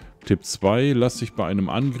 Tipp 2, lass dich bei einem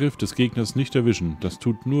Angriff des Gegners nicht erwischen. Das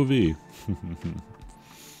tut nur weh.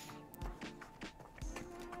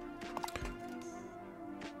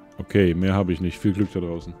 Okay, mehr habe ich nicht. Viel Glück da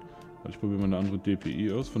draußen. Ich probiere mal eine andere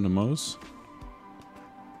DPI aus von der Maus.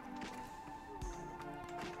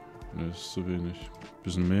 Ne, ist zu wenig.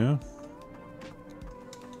 Bisschen mehr.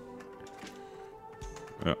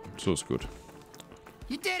 Ja, so ist gut.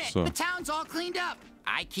 You did it! So. The town's all cleaned up.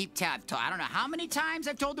 I keep tab till I don't know how many times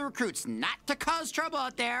I've told the recruits not to cause trouble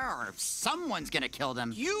out there or if someone's gonna kill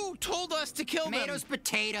them. You told us to kill Tomatoes, them.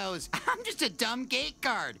 potatoes. I'm just a dumb gate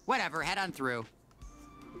guard. Whatever, head on through.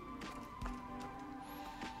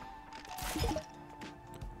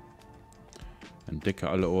 Entdecke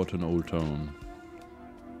alle Orte in Old Town.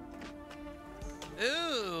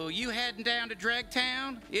 Ooh, you heading down to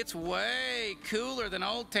Dragtown? It's way cooler than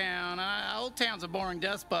Old Town. Old Town's a boring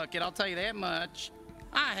dust bucket, I'll tell you that much.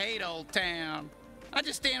 I hate Old Town. I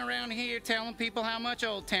just stand around here telling people how much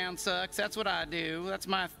Old Town sucks. That's what I do. That's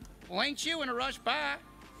my... Well, ain't you in a rush? Bye.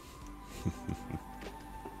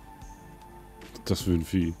 Das für ein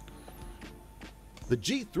Vieh. The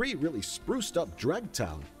G3 really spruced up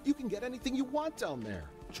Dragtown. You can get anything you want down there.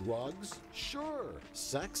 Drugs? Sure.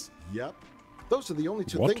 Sex? Yep. Those are the only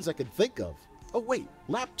two things I could think of. Oh wait,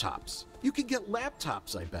 laptops. You can get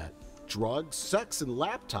laptops, I bet. Drugs, sex, and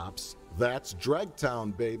laptops. That's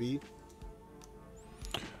Dragtown, baby.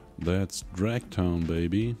 That's Dragtown,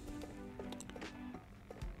 baby.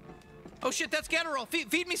 Oh shit, that's Gatterall.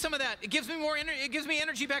 Feed me some of that. It gives me more energy. It gives me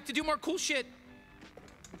energy back to do more cool shit.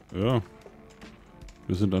 Ja.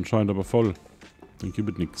 Wir sind anscheinend aber voll. Dann gibt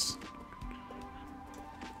es nix.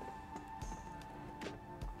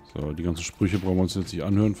 So, die ganzen Sprüche brauchen wir uns jetzt nicht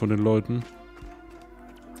anhören von den Leuten.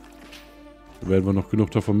 Da werden wir noch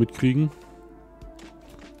genug davon mitkriegen.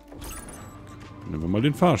 Nehmen wir mal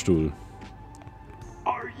den Fahrstuhl.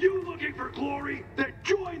 Are you looking for glory? Then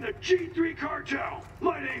join the G3 cartel.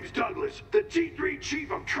 My name's Douglas, the G3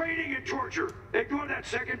 chief of training and torture. Ignore that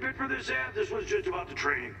second bit for this ad. This was just about the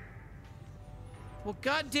training. Well,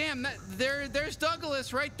 goddamn, there's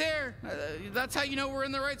Douglas right there. That's how you know we're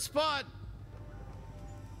in the right spot.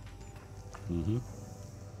 Mhm.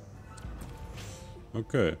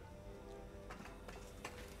 Okay.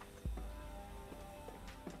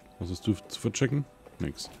 Was hast du zu verchecken?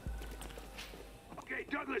 Nix. Okay,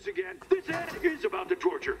 Douglas again. This ad is about the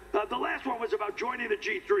torture. The last one was about joining the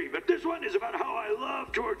G3, but this one is about how I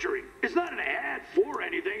love torturing. It's not an ad for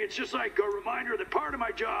anything. It's just like a reminder that part of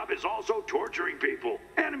my job is also torturing people.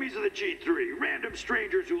 Enemies of the G3, random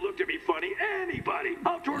strangers who looked at me funny, anybody.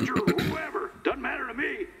 I'll torture whoever. Doesn't matter to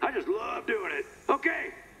me. I just love doing it.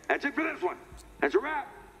 Okay, that's it for this one. That's a wrap.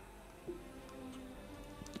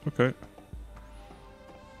 Okay.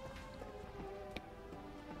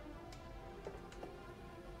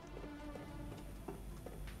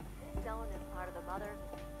 Selling is part of the mother.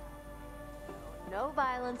 No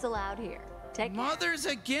violence allowed here. Take Mothers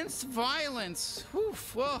against violence.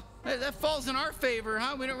 Oof, well, that falls in our favor,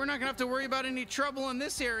 huh? We're not gonna have to worry about any trouble in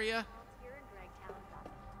this area.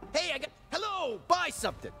 Hey, hello, buy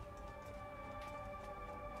something.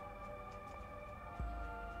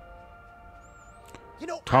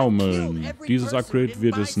 Taumeln. Dieses Upgrade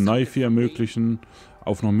wird es Naifi ermöglichen,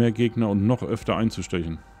 auf noch mehr Gegner und noch öfter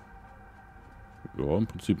einzustechen. Ja, im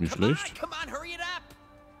Prinzip nicht schlecht.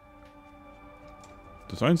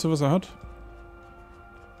 Das Einzige, was er hat.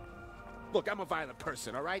 Ja, komm.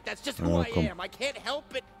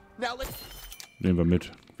 Nehmen wir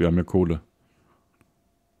mit. Wir haben ja Kohle.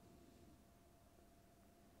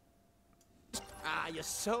 Ah, you're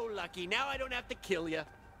so lucky. Now I don't have to kill you.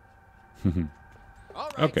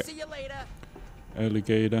 Okay.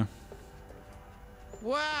 Alligator.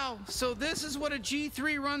 Wow, so this is what a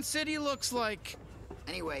G3 run city looks like.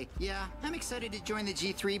 Anyway, yeah, I'm excited to join the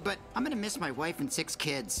G3, but I'm gonna miss my wife and 6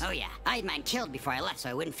 kids. Oh yeah, I had mine killed before I left so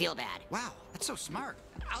I wouldn't feel bad. Wow, that's so smart.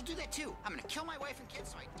 I'll do that too. I'm gonna kill my wife and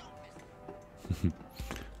kids so I don't miss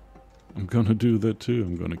I'm gonna do that too.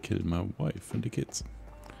 I'm gonna kill my wife and the kids.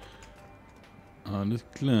 Alles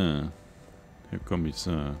klar. Herr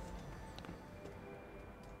Kommissar.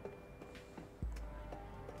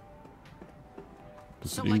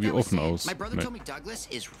 Das sieht irgendwie offen aus. My brother told me Douglas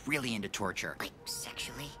is really into torture. Like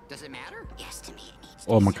sexually? Does it matter? Yes, to me it needs.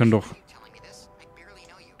 Oh, man kann doch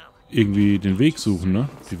irgendwie den Weg suchen, ne?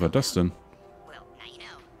 Wie war das denn?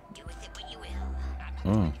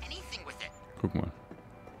 Oh. Guck mal.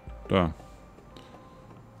 Da.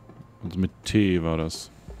 Also mit T war das.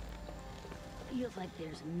 Feels like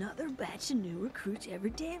there's another batch of new recruits every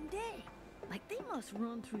damn day. Like they must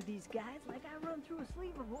run through these guys like I run through a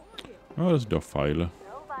sleeve of oil. Ah, das sind doch Pfeile.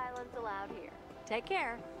 No violence allowed here. Take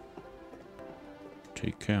care.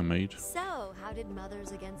 Take care, mate. So, how did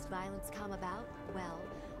Mothers Against Violence come about? Well,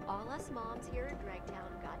 all us moms here in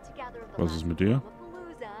Dragtown got together at the Was ist mit dir?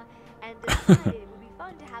 and decided it would be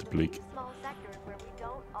fun to have a few small sectors where we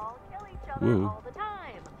don't all kill each other all the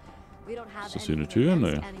time. We don't have anything against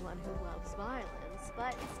anyone who loves violence,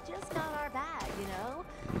 but it's just not our bag, you know?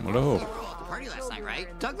 You were all at the party last night,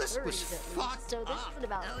 right? Douglas was fucked up.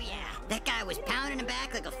 Oh yeah, that guy was pounding him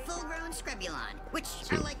back like a full-grown scrubulon, which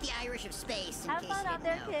are like the Irish of space. In case you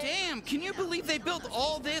didn't know. Damn, can you believe they built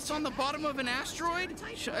all this on the bottom of an asteroid?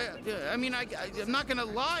 I mean, I'm not gonna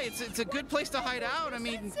lie, it's a good place to hide out. I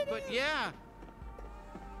mean, but yeah.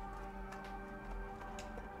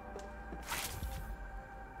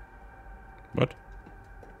 What?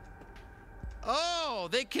 Oh,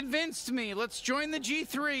 they convinced me. Let's join the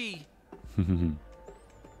G3. Kann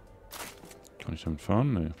ich damit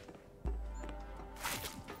fahren? Nee.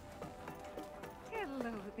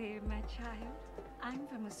 Hello there, my child. I'm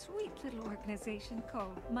from a sweet little organization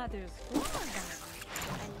called Mothers for Violence.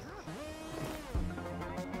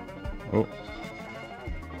 Oh.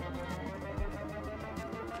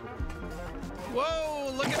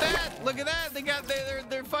 Whoa, look at that! Look at that!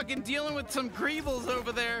 They're fucking dealing with some greevils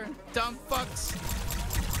over there. Dumb fucks.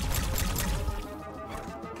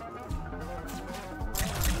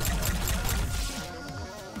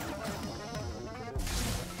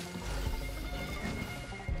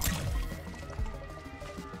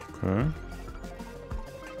 Okay.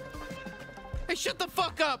 Hey, shut the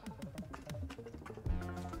fuck up!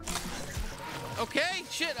 Okay,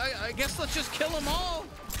 shit, I guess let's just kill them all.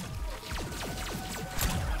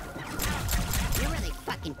 You're really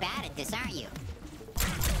fucking bad at this, aren't you?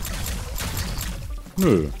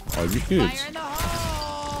 Nö, eigentlich geht's. Fire in the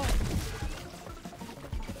hole!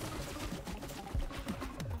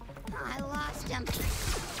 Oh, I lost him.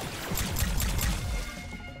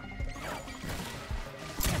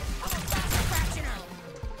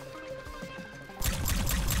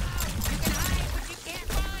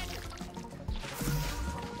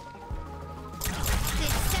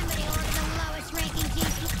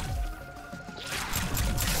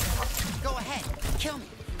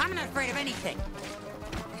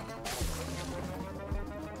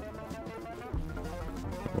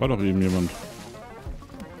 War doch eben jemand.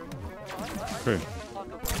 Okay.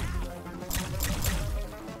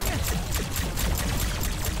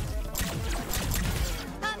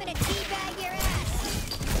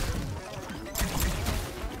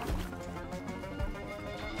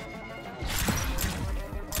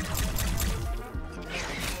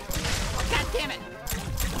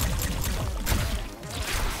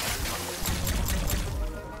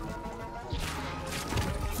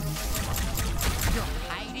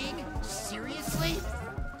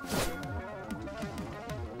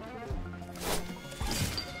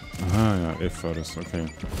 Ah ja, F war das, okay.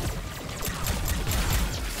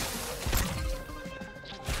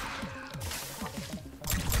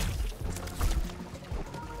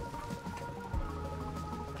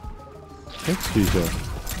 Drecksviecher.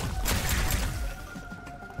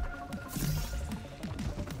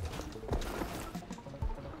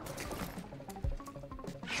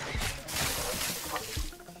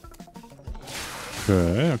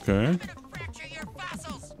 Okay, okay.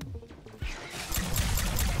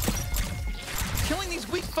 Killing these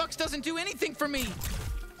weak fucks doesn't do anything for me.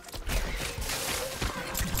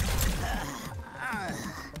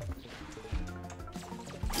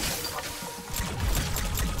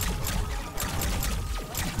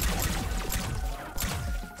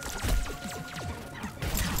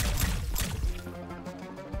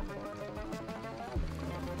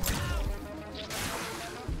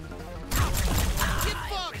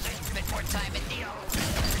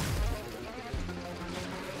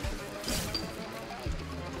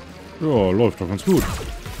 Ja, läuft doch ganz gut.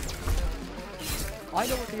 Wow,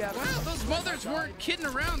 those mothers weren't kidding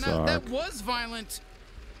around. That was violent.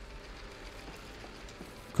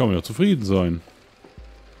 Kann man ja zufrieden sein.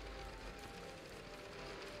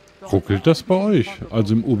 Ruckelt das bei euch?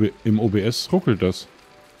 Also im OBS ruckelt das.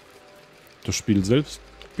 Das Spiel selbst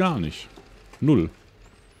gar nicht. Null.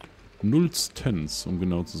 Nullstens, um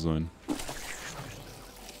genau zu sein.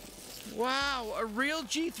 Wow, a real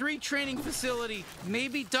G3 training facility.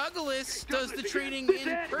 Maybe Douglas does the training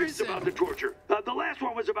in person. This about the torture. The last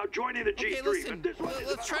one was about joining the G3. Okay, listen, This one is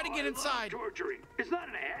let's try to get inside. Torturing. It's not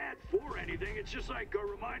an ad for anything. It's just like a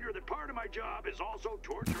reminder that part of my job is also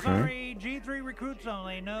torturing. Sorry, G3 recruits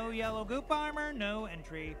only. No yellow goop armor, no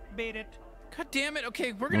entry. Beat it. God damn it.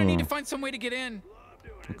 Okay, we're gonna need to find some way to get in.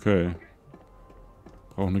 Okay.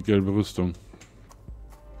 Brauche eine gelbe Rüstung.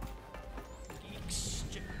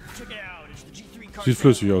 Sieht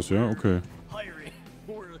flüssig aus, ja? Okay.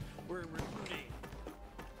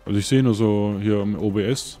 Also ich sehe nur so hier im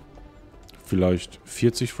OBS vielleicht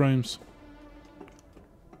 40 Frames.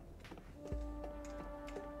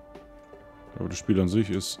 Aber das Spiel an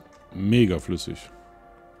sich ist mega flüssig.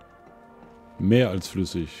 Mehr als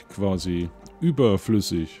flüssig, quasi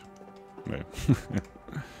überflüssig. Nee.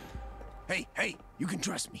 Hey, you can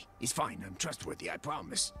trust me. He's fine. I'm trustworthy, I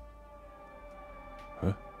promise.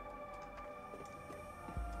 Hä?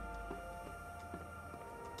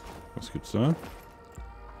 Was gibt's da?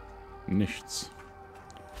 Nichts.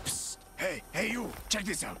 Psst. Hey, you! Check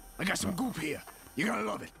this out. I got some goop here. You're gonna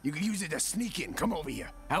love it. You can use it to sneak in. Come over here.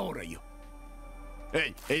 How old are you?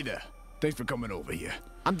 Hey there. Thanks for coming over here.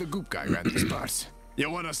 I'm the goop guy around these parts. You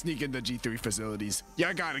wanna sneak into G3 facilities?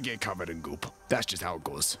 You gotta get covered in goop. That's just how it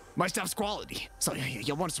goes. My stuff's quality. So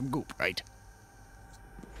you want some goop, right?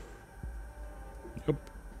 Yep.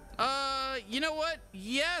 You know what?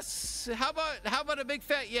 Yes. How about a big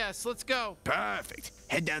fat yes? Let's go. Perfect.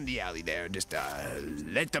 Head down the alley there and just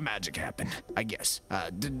let the magic happen, I guess.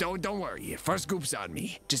 Don't worry. First goop's on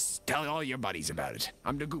me. Just tell all your buddies about it.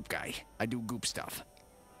 I'm the goop guy. I do goop stuff.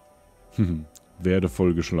 Werde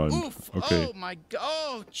vollgeschleimt. Oof. Okay. Oh my god.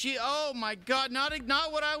 Oh gee. Oh my god. Not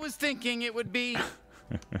what I was thinking it would be.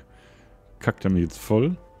 Kackt er mir jetzt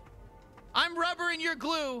voll? I'm rubber and you're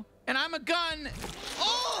glue, and I'm a gun.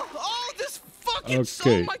 Oh, this fucking.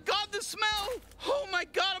 Okay. Oh my god, the smell. Oh my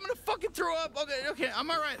god, I'm gonna fucking throw up. Okay, I'm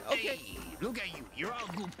all right. Okay. Hey, look at you. You're all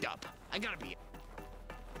gooped up. I gotta be.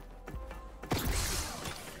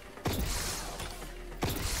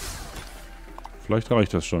 Vielleicht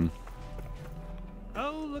reicht das schon.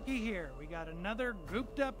 Oh, looky here. We got another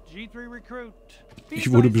gooped up G3 recruit. Ich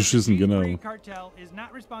wurde beschissen, genau. The G3 cartel is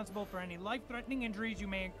not responsible for any life-threatening injuries you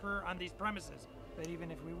may incur on these premises. But even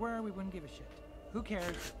if we were, we wouldn't give a shit. Who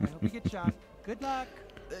cares? I hope you get shot. Good luck.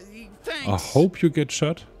 Thanks. I hope you get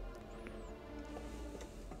shot.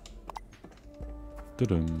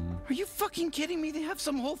 Ta-dum. Are you fucking kidding me? They have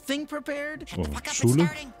some whole thing prepared? Oh, Schule?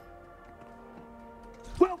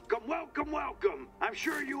 Welcome. I'm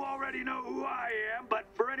sure you already know who I am, but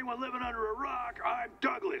for anyone living under a rock, I'm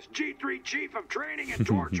Douglas, G3 Chief of Training and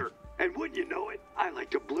Torture. And wouldn't you know it, I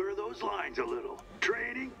like to blur those lines a little.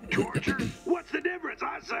 Training, torture, what's the difference,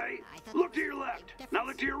 I say? Look to your left, now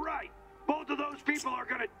look to your right. Both of those people are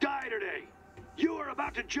gonna die today. You are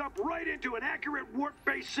about to jump right into an accurate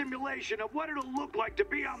work-based simulation of what it'll look like to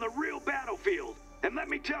be on the real battlefield. And let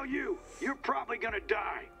me tell you, you're probably gonna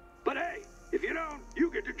die. But hey, if you don't,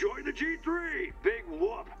 you get to join the G3. Big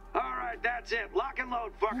whoop. All right, that's it. Lock and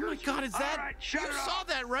load, fuckers. Oh my god, is that... All right, shut you it saw off.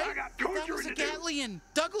 that, right? I got That torturing was a to do. Gatlian.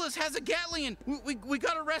 Douglas has a Gatlian. We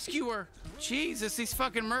gotta rescue her. Jesus, these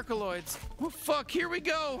fucking Merkaloids. Oh, fuck, here we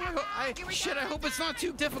go. I hope it's not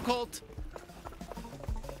too difficult.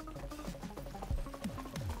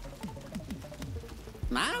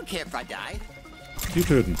 I don't care if I die. Die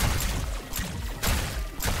töten.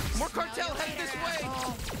 More cartel, head this way.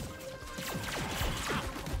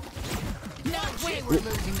 No way we're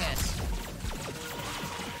losing this.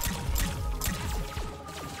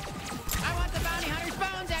 I want the bounty hunter's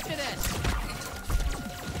bones after this.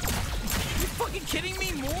 You fucking kidding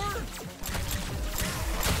me? More?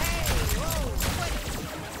 Hey, whoa, what?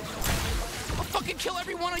 I'll fucking kill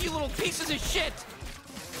every one of you little pieces of shit.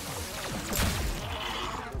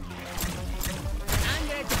 I'm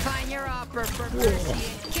gonna decline your offer for mercy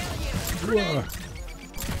and kill you.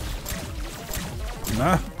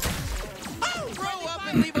 Na? Grow up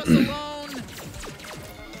and leave us alone.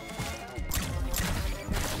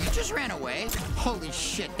 You just ran away? Holy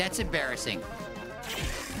shit, that's embarrassing.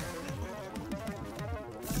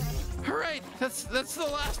 All right, that's the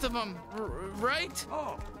last of them, right?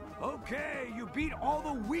 Oh, okay. You beat all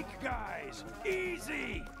the weak guys.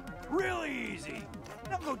 Easy. Really easy.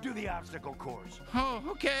 Now go do the obstacle course. Oh,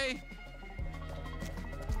 okay.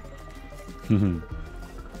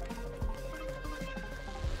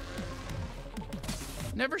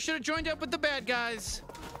 Never should have joined up with the bad guys.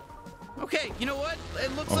 Okay, you know what?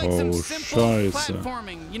 It looks like some simple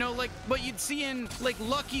platforming. You know, like what you'd see in like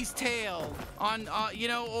Lucky's Tale on, you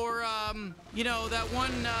know, or you know that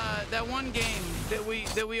one game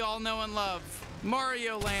that we all know and love,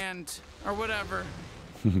 Mario Land or whatever.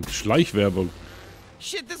 Schleichwerbung.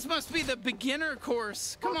 Shit, this must be the beginner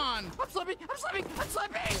course. Come on. I'm slipping.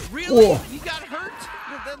 Really? Whoa. You got hurt?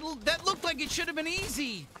 That looked like it should have been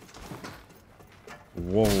easy.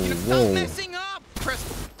 Whoa, Stop messing up.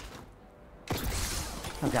 Press.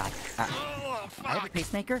 Oh god. I have a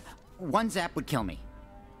pacemaker. One zap would kill me.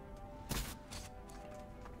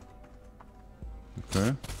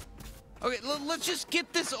 Okay. Okay, let's just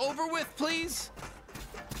get this over with, please.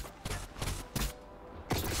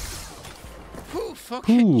 Oof,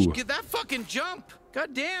 okay. Ooh. Get that fucking jump.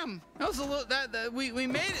 God damn. That was a little we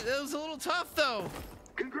made it. That was a little tough though.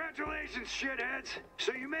 Congratulations, shitheads.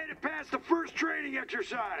 So you made it past the first training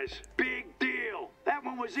exercise. Big deal. That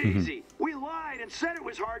one was easy. We lied and said it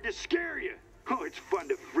was hard to scare you. Oh, it's fun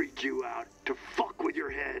to freak you out, to fuck with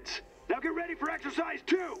your heads. Now get ready for exercise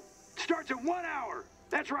 2. It starts in 1 hour.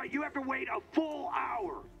 That's right, you have to wait a full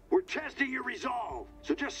hour. We're testing your resolve.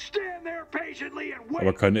 So just stand there patiently and wait.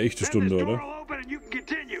 Aber keine echte Then Stunde, this door oder? will open and you can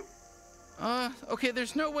continue. Okay,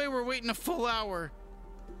 there's no way we're waiting a full hour.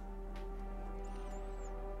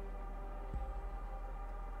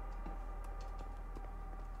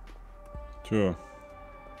 Tja.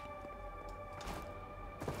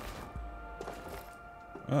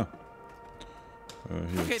 Ah.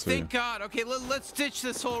 Hier, Okay, C. thank God. Okay, let's ditch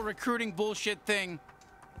this whole recruiting bullshit thing.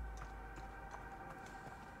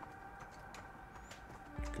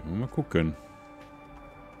 Gehen wir mal gucken.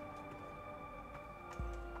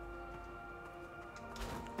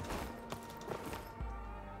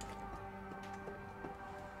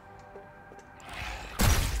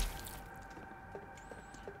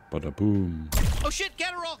 Bada boom. Oh shit,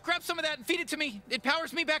 Adderall, grab some of that and feed it to me. It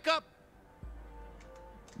powers me back up.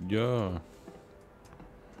 Ja.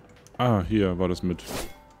 Ah, hier war das mit.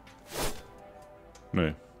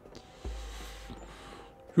 Nee.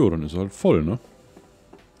 Jo, dann ist er halt voll, ne?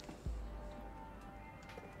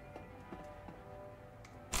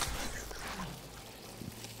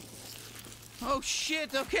 Oh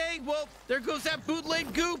shit, okay, well, there goes that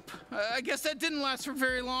bootleg goop. I guess that didn't last for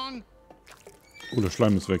very long. Oh, der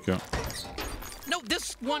Schleim ist weg, ja. No,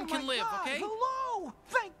 this one can live, okay? Hello!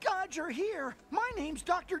 Thank God you're here. My name's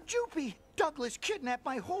Dr. Joopy. Douglas kidnapped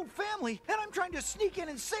my whole family, and I'm trying to sneak in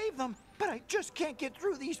and save them. But I just can't get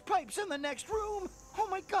through these pipes in the next room. Oh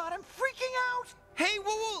my God, I'm freaking out. Hey,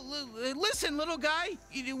 whoa, listen, little guy.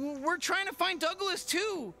 We're trying to find Douglas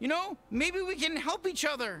too. You know, maybe we can help each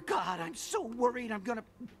other. God, I'm so worried I'm gonna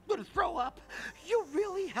throw up. You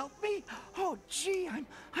really helped me. Oh, gee,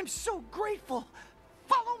 I'm so grateful.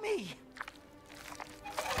 Follow me.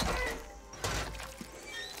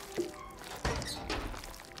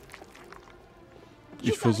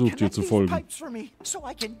 Ich versuche dir zu folgen.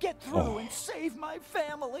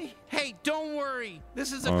 Hey, don't worry.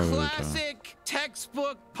 This is a Alter. classic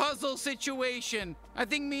textbook puzzle situation. I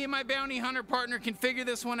think me and my bounty hunter partner can figure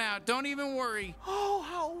this one out. Don't even worry. Oh,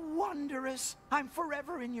 how wondrous. I'm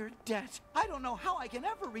forever in your debt. I don't know how I can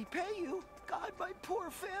ever repay you. God, my poor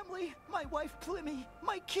family. My wife, Plimmy.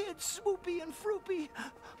 My kids, Swoopy and Froopy.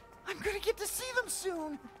 I'm gonna get to see them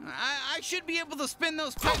soon. I should be able to spin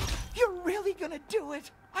those pipes. You're really gonna do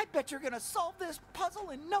it. I bet you're gonna solve this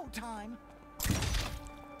puzzle in no time.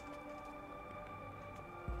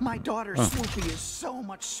 My daughter Swoopy is so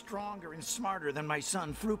much stronger and smarter than my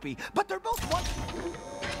son Froopy, but they're both one.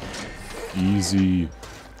 Easy.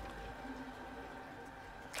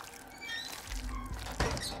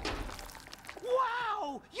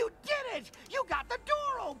 Wow! You did it! You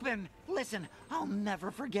open. Listen, I'll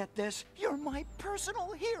never forget this. You're my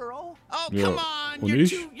personal hero. Oh, Ja. come on.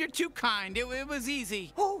 Und You're too kind. It was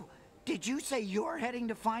easy. Oh, did you say you're heading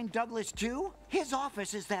to find Douglas too? His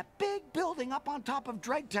office is that big building up on top of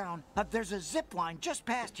Dregtown. There's a zip line just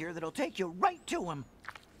past here that'll take you right to him.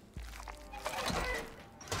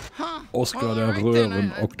 Huh. Oscar Well, der all right then.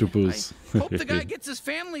 Röhren-Oktopus. I hope the guy gets his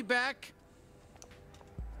family back.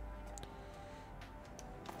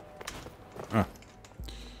 Ah.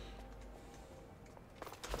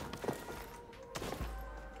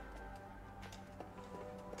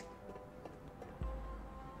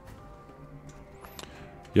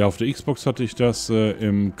 Ja, auf der Xbox hatte ich das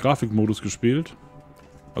im Grafikmodus gespielt.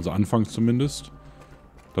 Also anfangs zumindest.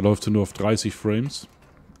 Da läuft sie nur auf 30 Frames.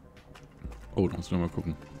 Oh, da muss ich noch mal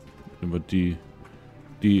gucken. Nehmen wir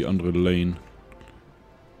die andere Lane.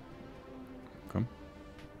 Komm.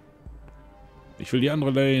 Ich will die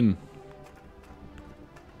andere Lane.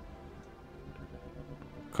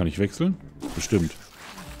 Kann ich wechseln? Bestimmt.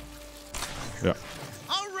 Ja.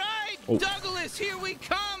 Oh. Douglas, here we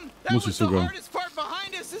come. That Muss ich was the sogar. hardest part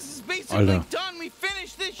behind us. This is basically Alter. done. We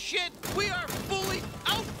finished this shit. We are fully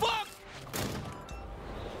out. Fuck.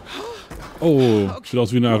 Oh, sieht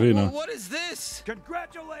aus wie eine Arena. What is this?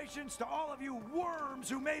 Congratulations to all of you worms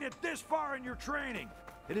who made it this far in your training.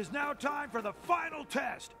 It is now time for the final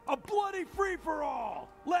test. A bloody free-for-all.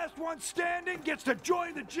 Last one standing gets to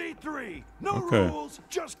join the G3. No Okay. rules,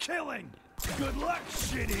 just killing. Good luck,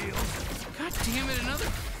 shitheels. God damn it, another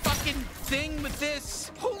fucking thing with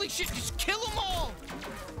this. Holy shit, just kill them all.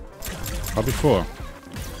 Hab ich vor.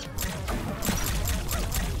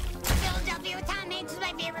 Philadelphia with Tom Hanks is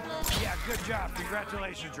my favorite movie. Yeah, good job.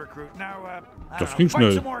 Congratulations, recruit. Now, Das ging fight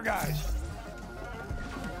schnell. some more guys.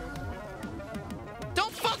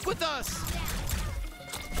 Don't fuck with us.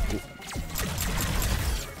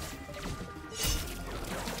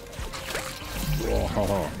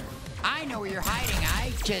 Oh, I know where you're hiding.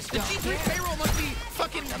 I just The don't G3 care. payroll must be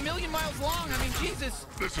fucking a million miles long. I mean, Jesus.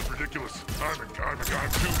 This is ridiculous. I'm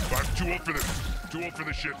too old for this. Too old for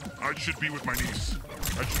this shit. I should be with my niece.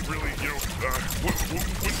 I should really, when am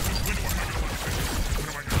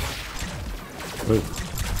I gonna Wait.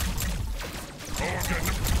 Oh, I'm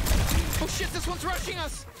gonna... Oh shit, this one's rushing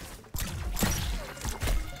us.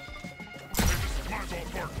 Might as well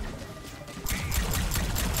park.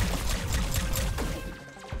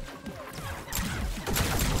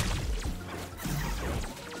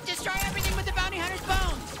 Destroy everything with the bounty hunter's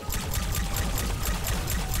bones.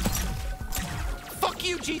 Fuck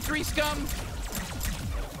you, G3 scum.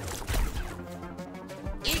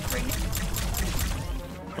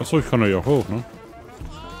 Achso, ich kann da ja hoch, ne?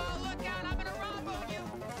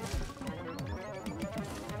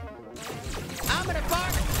 I'm gonna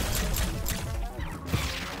bark.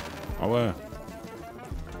 Aber...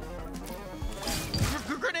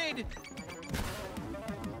 Grenade.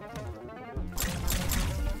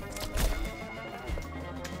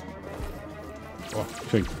 Oh,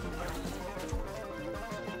 klingt.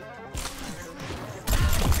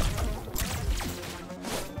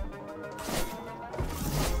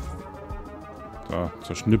 Da,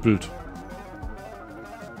 zerschnippelt.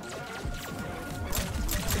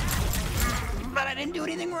 But I didn't do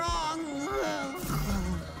anything wrong.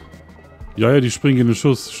 Ja, die springen in den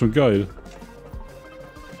Schuss. Schon geil.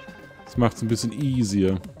 Das macht's ein bisschen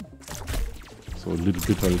easier. So, ein little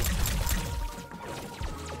bit halt.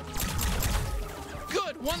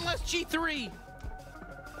 Good, one less G3.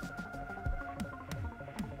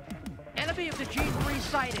 Enemy of the G3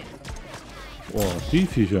 sighted. Oh, die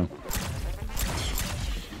Viecher.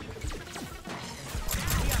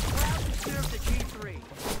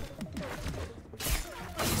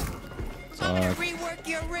 I'm gonna Zack. rework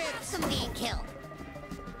your ribs. I'm being killed.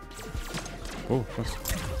 Oh, was?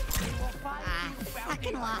 Ah,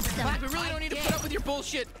 fucking lost them. We really don't need to put up with your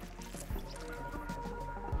bullshit.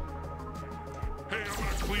 Hey, I'm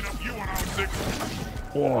gonna clean up you on aisle 6.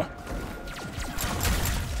 Oh.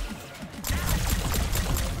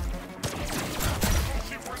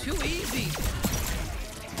 Too easy.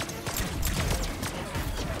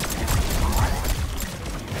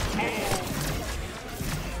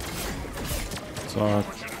 Zack.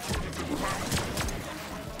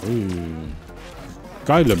 Ui.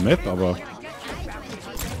 Geile Map, aber... I'm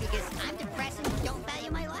depressed and don't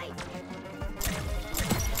value my life.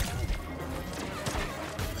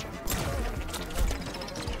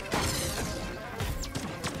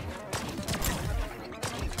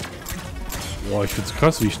 Boah, ich find's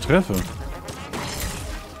krass, wie ich treffe.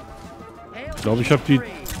 Ich glaube, ich habe die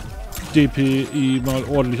DPI mal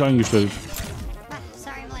ordentlich eingestellt.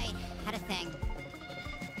 Sorry I'm late. Had a thing.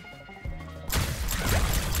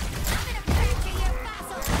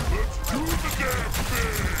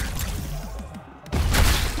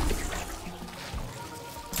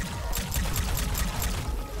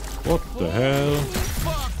 What the hell?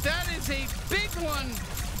 Fuck, that is a big one.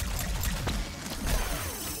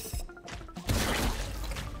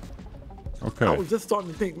 Okay. I was just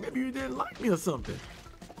starting to think maybe you didn't like me or something.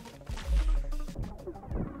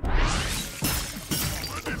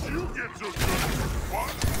 When did you get so good?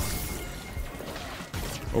 What?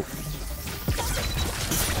 Oh.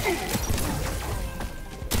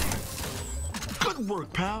 Good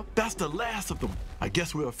work, pal. That's the last of them. I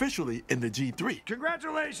guess we're officially in the G3.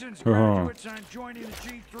 Congratulations, Aha. graduates, on joining the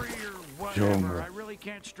G3 or whatever. Junge. I really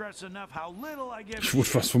can't stress enough how little I give Ich a wurde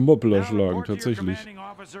shit. fast vom Moppel Now erschlagen, report to your tatsächlich. commanding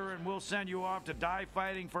officer and we'll send you off to die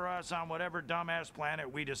fighting for us on whatever dumbass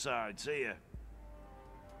planet we decide. See ya.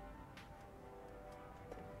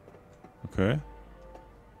 Okay.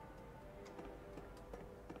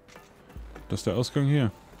 Das ist der Ausgang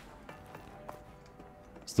hier.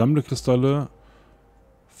 Sammle Kristalle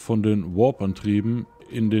von den Warp-Antrieben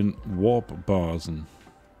in den Warp-Basen.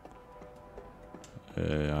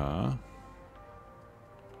 Ja.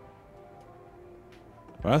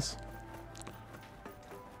 Was?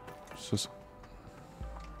 Ist das...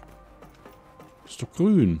 Ist doch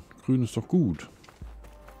grün. Grün ist doch gut.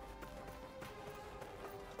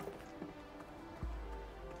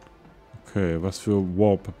 Okay, was für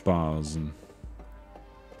Warp-Basen?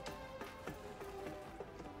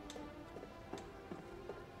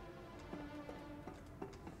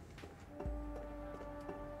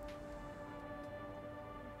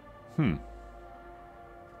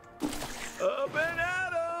 Up and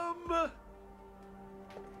at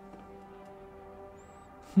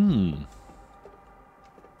 'em!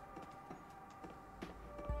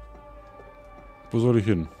 Wo soll ich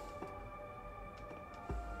hin?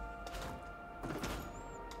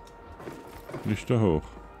 Nicht da hoch.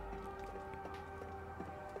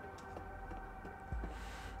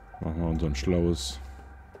 Machen wir unser schlaues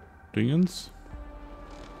Dingens.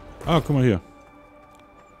 Ah, guck mal hier.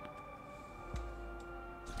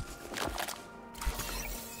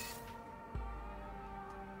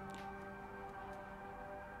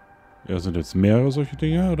 Ja, sind jetzt mehrere solche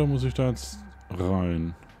Dinge oder muss ich da jetzt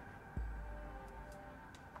rein?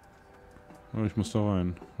 Oh, ich muss da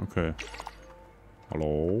rein. Okay.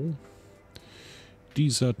 Hallo?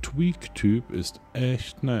 Dieser Tweak-Typ ist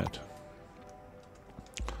echt nett.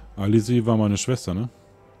 Alice war meine Schwester, ne?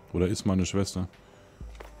 Oder ist meine Schwester.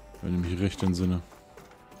 Wenn ich mich recht entsinne.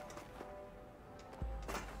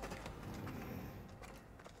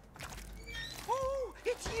 Oh,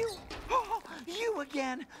 it's you! Oh, you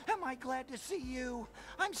again! Am I glad to see you?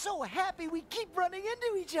 I'm so happy we keep running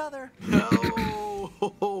into each other.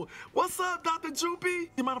 Yo! What's up, Dr.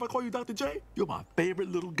 Droopy? You mind if I call you Dr. J? You're my favorite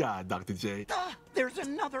little guy, Dr. J. There's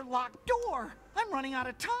another locked door. I'm running out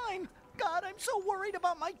of time. God, I'm so worried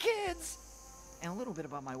about my kids. And a little bit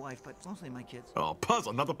about my wife, but mostly my kids. Oh,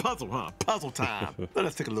 puzzle. Another puzzle, huh? Puzzle time. Let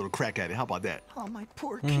us take a little crack at it. How about that? Oh, my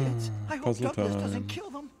poor kids. I hope puzzle Douglas time. doesn't kill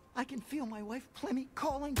them. I can feel my wife Plymmy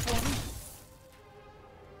calling for me.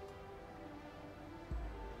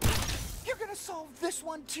 You're gonna solve this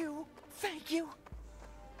one too. Thank you.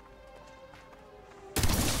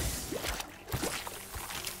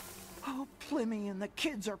 Oh, Plymmy and the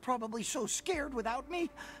kids are probably so scared without me.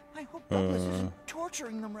 I hope Douglas isn't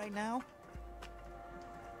torturing them right now.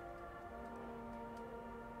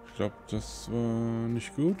 Ich glaube, das war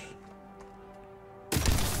nicht gut.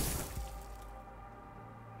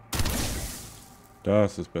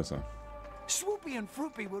 Das ist besser. Swoopy and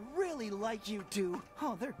Froopy would really like you two.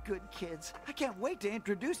 Oh, they're good kids. I can't wait to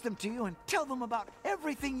introduce them to you and tell them about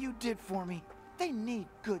everything you did for me. They need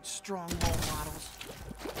good, strong role models.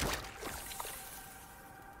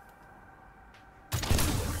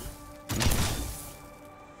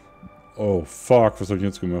 Oh, fuck. Was habe ich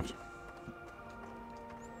jetzt gemacht?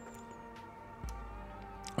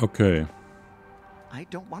 Okay. I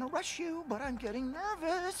don't want to rush you, but I'm getting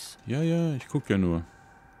nervous. Ja, ja, ich guck ja nur.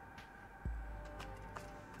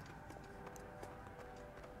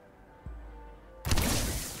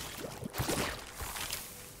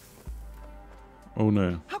 Oh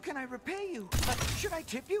no. How can I repay you? Should I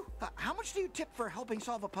tip you? How much do you tip for helping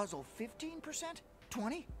solve a puzzle? 15%?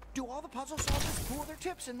 20? Do all the puzzle solvers pool their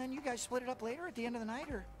tips and then you guys split it up later at the end of the night?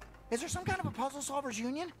 Or is there some kind of a puzzle solvers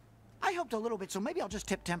union? I helped a little bit, so maybe I'll just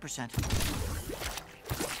tip 10%.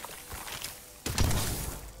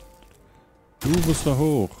 Du bist da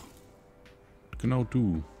hoch. Genau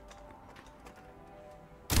du.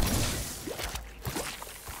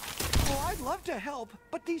 Oh, I'd love to help,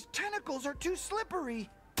 but these tentacles are too slippery.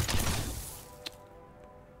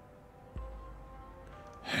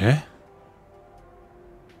 Hä?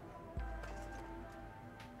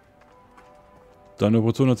 Deine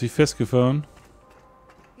Operation hat sich festgefahren.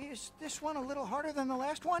 Ew, Is this one a little harder than the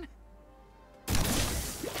last one?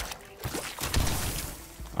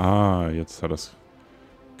 Ah, jetzt hat es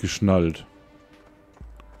geschnallt.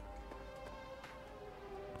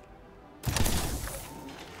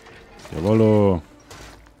 Jawollo.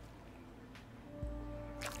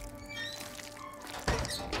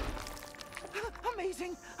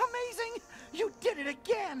 Amazing! Amazing! You did it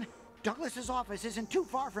again! Douglas's office isn't too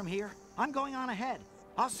far from here. I'm going on ahead.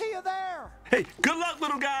 I'll see you there! Hey, good luck,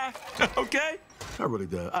 little guy. Okay? I really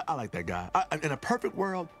do. I like that guy. In a perfect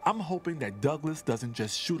world, I'm hoping that Douglas doesn't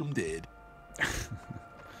just shoot him dead.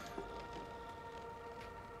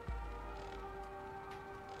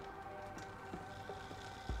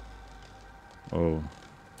 Oh.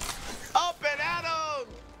 Up and at 'em!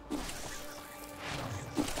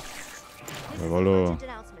 Jawollo.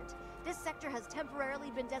 Announcement. This sector has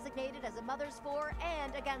temporarily been designated as a Mother's For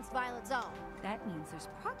and Against Violence Zone. That means there's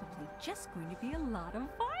probably just going to be a lot of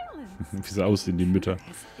violence. Wie sie aussehen, die Mütter.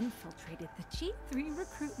 Has infiltrated the G3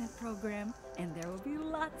 recruitment program, and there will be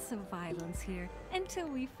lots of violence here until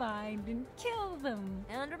we find and kill them.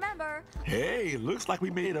 And remember, Hey, looks like we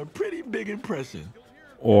made a pretty big impression.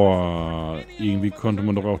 Oh, irgendwie konnte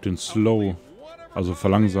man doch auch den Slow, also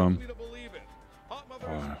verlangsamen. Oh,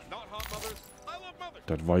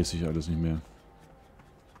 das weiß ich alles nicht mehr.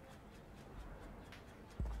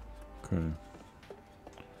 Okay.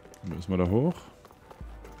 Dann müssen wir da hoch.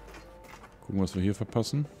 Gucken, was wir hier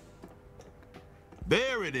verpassen.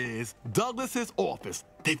 There it is, Douglas's office.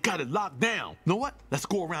 They've got it locked down. Know what? Let's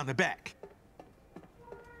go around the back.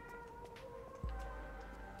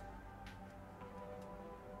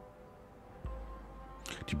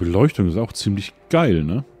 Die Beleuchtung ist auch ziemlich geil,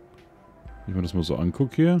 ne? Wenn ich mir das mal so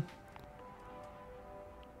angucke hier.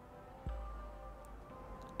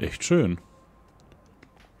 Echt schön.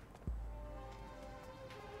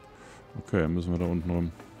 Okay, müssen wir da unten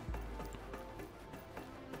rum.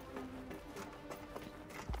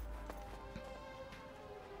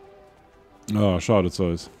 Ah, schade,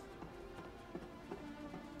 Zeus.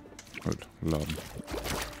 Halt, laden.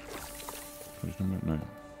 Kann ich noch mehr? Nein.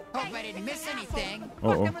 Hope I didn't miss anything. Oh,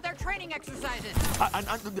 What oh. them with their training exercises?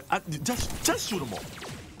 Just shoot them all.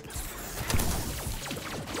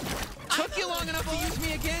 Took you long enough to use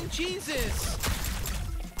me again? Jesus!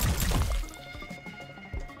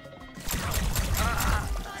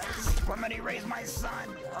 Somebody raise my son.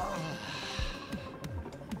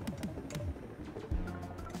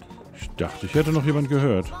 Ich dachte, ich hätte noch jemand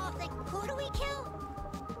gehört.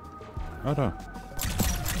 Ah, da.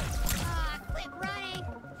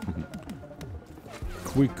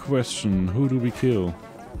 Quick question, who do we kill?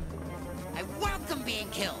 I welcome being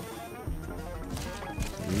killed.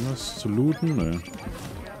 Irgendwas zu looten? Ne.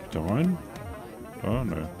 Da rein? Ah,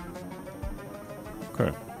 ne.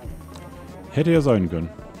 Okay. Hätte ja sein können.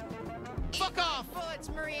 Fuck off! Oh, it's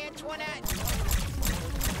Marie Antoinette.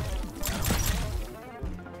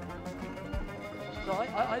 So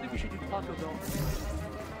I think we should do Taco Bell.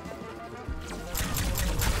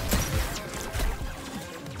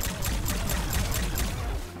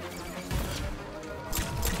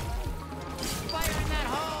 Fire in that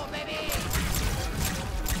hole, baby!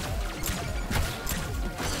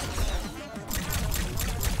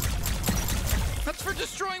 That's for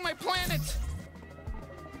destroying my planet!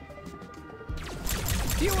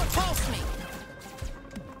 You repulse me!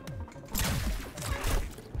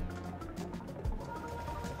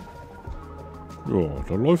 Ja,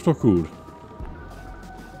 da läuft doch gut.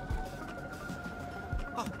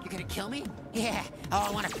 Oh, you're gonna kill me? Yeah. Oh,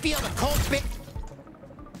 I wanna feel the cold bit.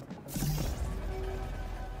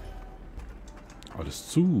 Alles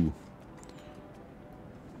zu.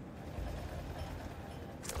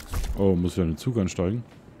 Oh, muss ich an den Zug einsteigen?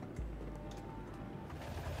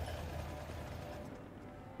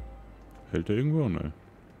 Hält der irgendwo? Ne.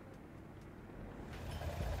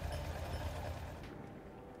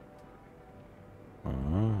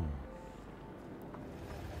 Ah.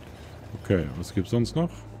 Okay, was gibt's sonst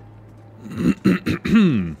noch?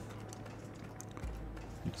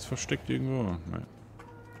 Nichts versteckt irgendwo? Nein.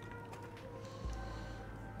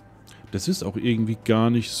 Das ist auch irgendwie gar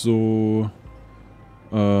nicht so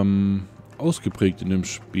ausgeprägt in dem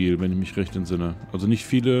Spiel, wenn ich mich recht entsinne. Also nicht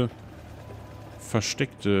viele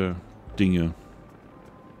versteckte Dinge.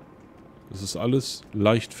 Das ist alles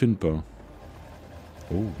leicht findbar.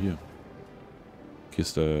 Oh, hier.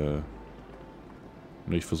 Kiste.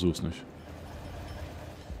 Ne, ich versuch's nicht.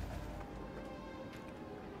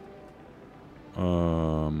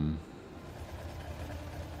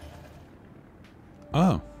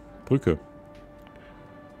 Ah, Brücke.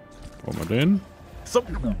 Brauchen wir den? So,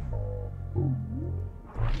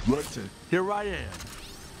 listen, here I am.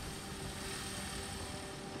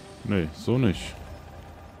 Nee, so nicht.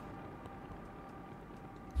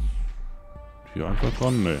 Hier einfach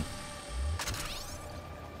dran? Nee.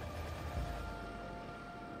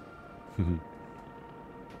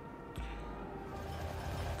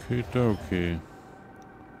 Okay, da okay.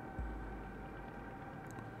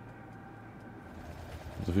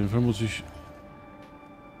 Also auf jeden Fall muss ich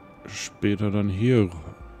später dann hier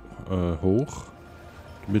hoch,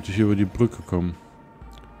 damit ich hier über die Brücke komme.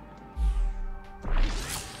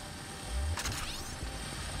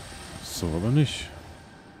 So, aber nicht.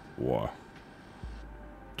 Boah.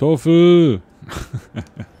 Toffel!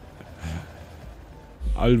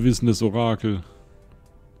 Allwissendes Orakel.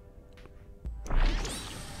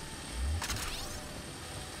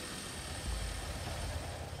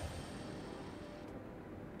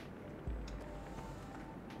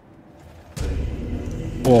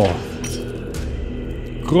 Oh.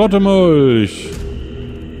 Grottemolch.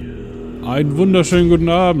 Einen wunderschönen guten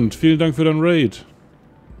Abend. Vielen Dank für dein Raid.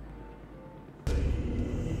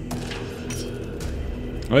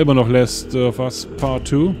 Immer noch Last of Us Part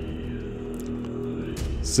 2.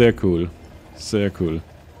 Sehr cool. Sehr cool.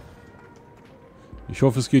 Ich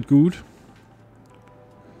hoffe, es geht gut.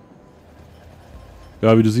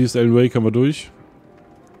 Ja, wie du siehst, Alan Wake haben wir durch.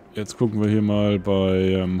 Jetzt gucken wir hier mal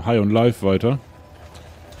bei High on Life weiter.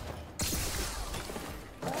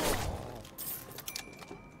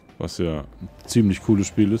 Was ja ein ziemlich cooles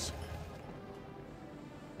Spiel ist.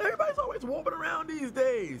 Everybody's always warping around these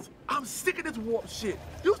days. I'm sick of this warp shit.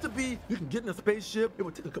 Used to be, you can get in a spaceship, it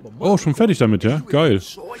would take a couple months. Oh, schon fertig damit, ja? Geil.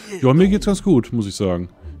 Ja, mir geht's ganz gut, muss ich sagen.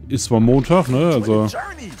 Ist zwar Montag, ne? Also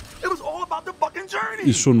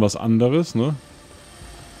ist schon was anderes, ne?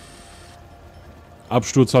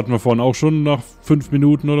 Absturz hatten wir vorhin auch schon nach 5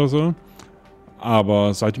 Minuten oder so.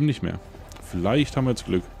 Aber seitdem nicht mehr. Vielleicht haben wir jetzt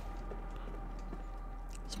Glück.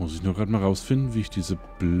 Jetzt muss ich nur gerade mal rausfinden, wie ich diese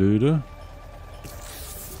blöde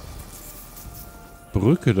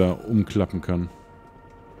Brücke da umklappen kann.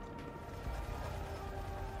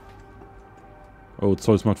 Oh,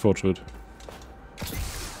 Zeus macht Fortschritt.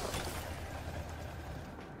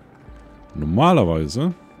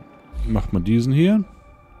 Normalerweise macht man diesen hier.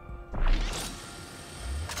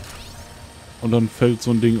 Und dann fällt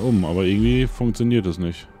so ein Ding um. Aber irgendwie funktioniert das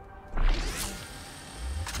nicht.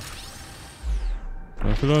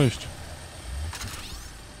 Ja, vielleicht.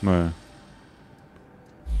 Naja.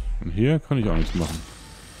 Und hier kann ich auch nichts machen.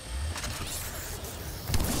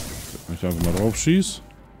 Wenn ich einfach mal drauf schieße.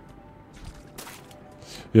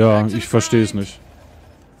 Ja, ich verstehe es nicht.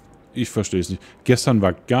 Ich verstehe es nicht. Gestern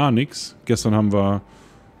war gar nichts. Gestern haben wir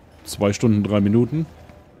 2 Stunden, 3 Minuten.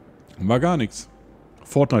 War gar nichts.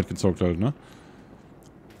 Fortnite gezockt halt, ne?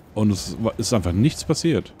 Und es ist einfach nichts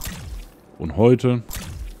passiert. Und heute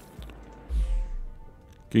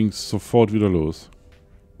ging es sofort wieder los.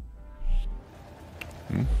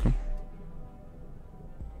 Hm, komm.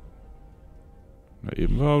 Na,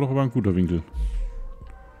 eben war doch aber ein guter Winkel.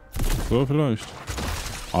 So, vielleicht.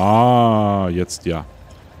 Ah, jetzt ja.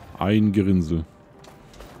 Ein Gerinnsel.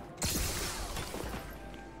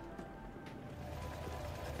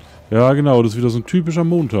 Ja, genau, das ist wieder so ein typischer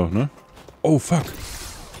Montag, ne? Oh, fuck.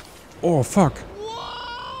 Oh, fuck.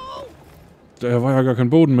 Da war ja gar kein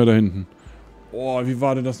Boden mehr da hinten. Oh, wie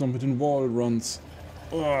war denn das noch mit den Wallruns?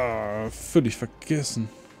 Oh, völlig vergessen.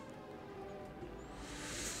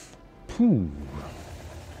 Puh.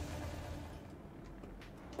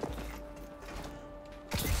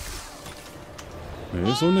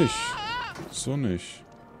 Nee, so nicht. So nicht.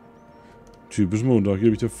 Typisch Montag,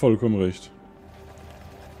 gebe ich dir vollkommen recht.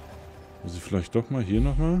 Muss ich vielleicht doch mal hier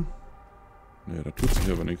nochmal? Nee, da tut sich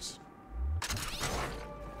aber nichts.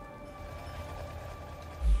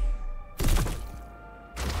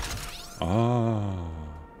 Ah.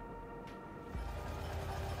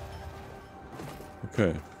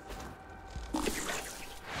 Okay.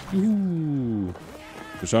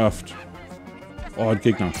 Geschafft. Oh, ein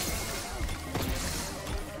Gegner.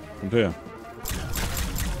 Kommt her.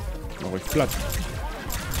 Mach euch platt.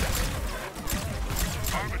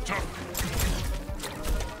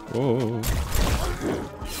 Oh.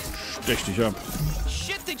 Stech dich ab.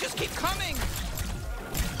 Shit, they just keep coming.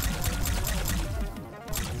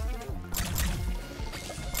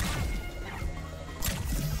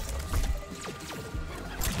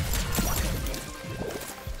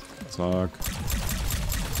 Zack.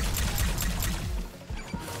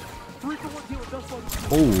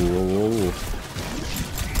 Oh, oh, oh.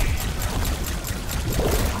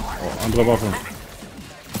 Oh, andere Waffe.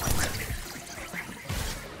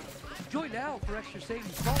 Join now for extra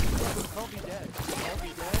savings. Call me dead. Call me dead.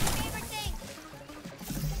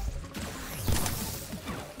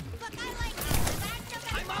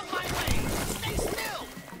 I'm on my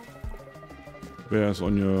Where's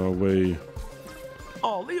on your way?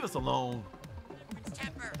 Oh, leave us alone.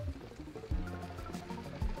 Temper.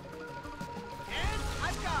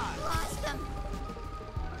 Lost them.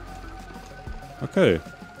 Okay.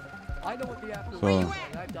 I know what the after So.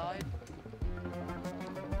 I died.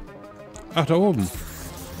 Ach, da oben. So,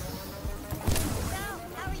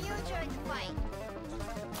 how are you enjoying the fight?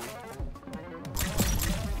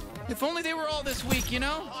 If only they were all this week, you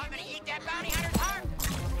know? Oh, I'm gonna eat that bounty hunter's heart.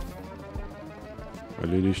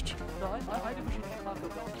 Erledigt. No, I think we should eat Taco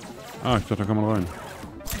Bell. Ah, ich dachte, da kann man rein.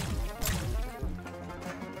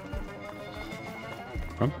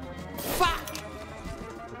 Komm.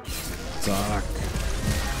 Zack.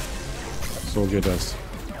 So geht das.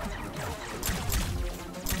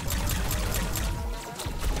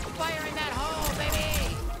 Fire in that hole,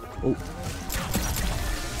 baby. Oh.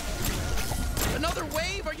 Another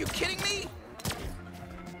wave? Are you kidding me?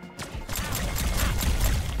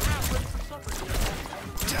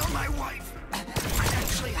 Tell my wife. I'm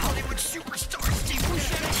actually Hollywood superstar Steve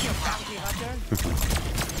Buscemi, you bounty hunter.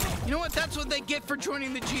 You know what? That's what they get for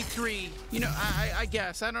joining the G3. You know, I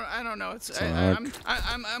guess. I don't know. It's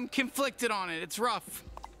I'm conflicted on it. It's rough.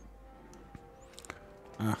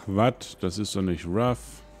 Ach, was? Das ist doch nicht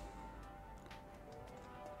rough.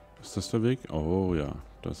 Ist das der Weg? Oh ja,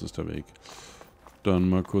 das ist der Weg. Dann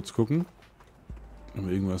mal kurz gucken, ob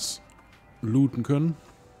wir irgendwas looten können.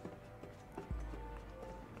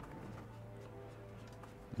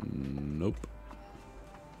 Nope.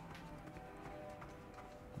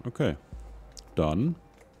 Okay. Dann.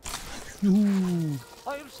 Juhu.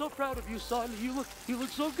 I am so proud of you, son. You look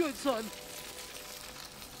so good, son.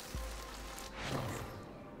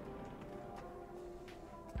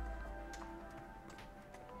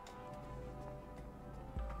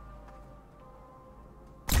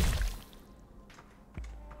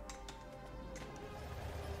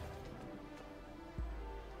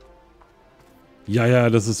 Ja, ja,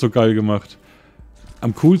 das ist so geil gemacht.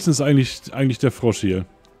 Am coolsten ist eigentlich der Frosch hier.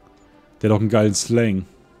 Der hat auch einen geilen Slang.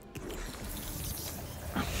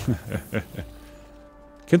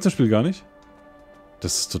 Kennst du das Spiel gar nicht?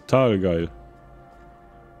 Das ist total geil.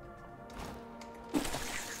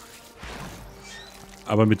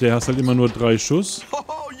 Aber mit der hast du halt immer nur 3 Schuss.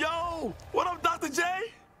 Oh, yo! What up, Dr. J?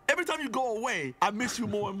 Every time you go away, I miss you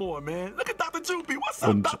more and more, man. Look at Dr. Jupi. What's up,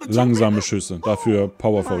 Und Dr. Jupi? langsame Schüsse. Dafür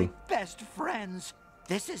powerful. My best friends.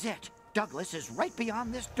 This is it. Douglas is right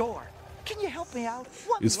beyond this door. Can you help me out?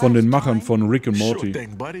 One Ist von den last Machern time? von Rick and Sure Morty.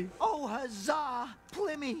 thing, buddy. Oh, huzzah!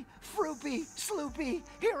 Plimmy, Froopy, Sloopy,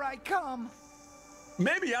 here I come.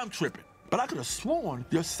 Maybe I'm tripping, but I could have sworn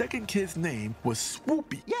your second kid's name was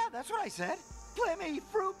Swoopy. Yeah, that's what I said. Plimmy,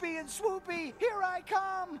 Froopy, and Swoopy, here I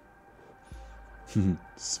come.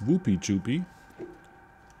 Swoopy Joopy.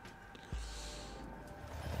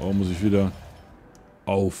 Oh, muss ich wieder...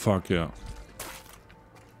 Oh, fuck, ja.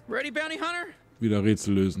 Ready, bounty hunter? Wieder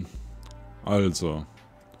Rätsel lösen. Also.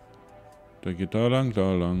 Der geht da lang,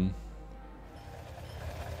 da lang.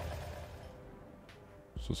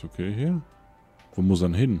 Ist das okay hier? Wo muss er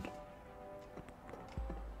denn hin?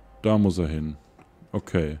 Da muss er hin.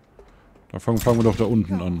 Okay. Da fangen wir doch da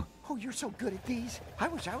unten an. Oh, you're so good at these. I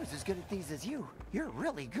wish I was as good at these as you. You're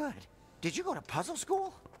really good. Did you go to puzzle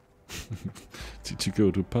school? Did you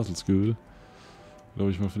go to Puzzle School?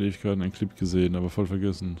 Glaube ich mal für Ewigkeiten einen Clip gesehen, aber voll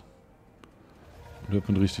vergessen. Und hört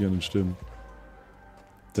man richtig an den Stimmen.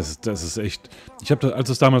 Das ist echt... Ich habe, als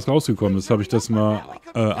es damals rausgekommen ist, habe ich das mal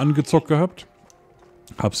angezockt gehabt.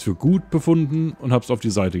 Hab's für gut befunden und hab's auf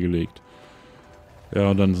die Seite gelegt.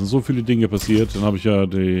 Ja, und dann sind so viele Dinge passiert. Dann habe ich ja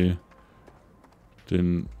den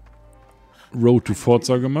Road to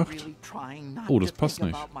Forza gemacht. Oh, das passt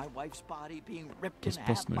nicht. Das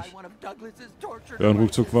passt nicht. Ja, und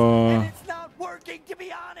ruckzuck war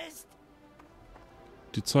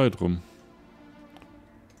die Zeit rum.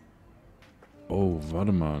 Oh,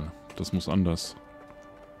 warte mal. Das muss anders.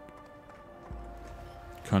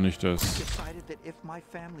 Kann ich das?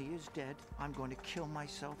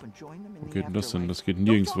 Wo geht denn das hin? Das geht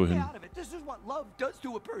nirgendwo hin.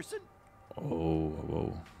 Oh,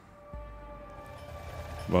 wow.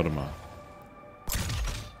 Warte mal.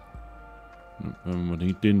 Wenn wir mal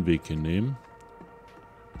den Weg hinnehmen.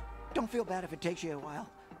 Don't feel bad if it takes you a while.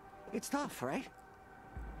 It's tough, right?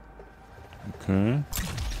 Okay.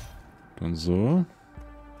 Dann so.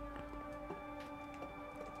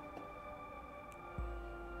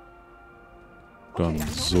 Dann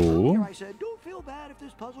so. I said, don't feel bad if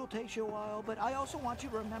this puzzle takes you a while, but I also want you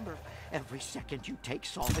to remember, every second you take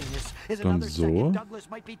solving this is Dann another so. second Douglas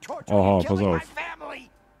might be torturing Aha, and pass killing my auf. family.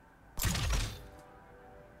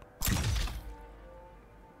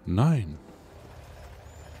 Nein.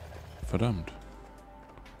 Verdammt.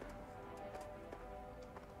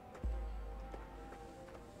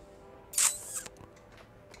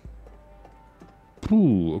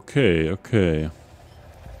 Puh, okay, okay.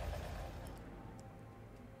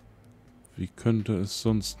 Wie könnte es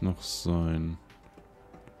sonst noch sein?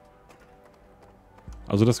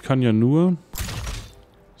 Also das kann ja nur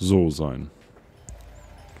so sein.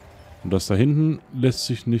 Und das da hinten lässt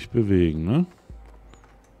sich nicht bewegen, ne?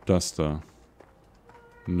 Das da.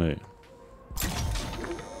 Nee.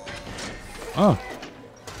 Ah.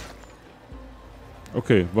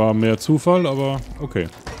 Okay, war mehr Zufall, aber okay.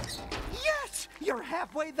 Yes! You're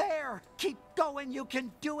halfway there! Keep going, you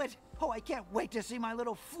can do it! Oh, I can't wait to see my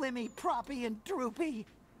little Flimmy, Proppy and Droopy!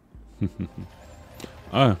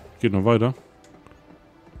 Ah, geht noch weiter.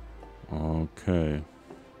 Okay.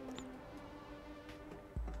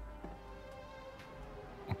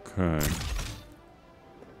 Okay.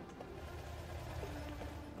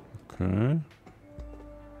 Okay.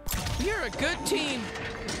 You're a good team.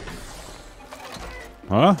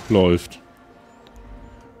 Ha, läuft.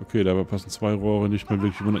 Okay, dabei passen 2 Rohre nicht mehr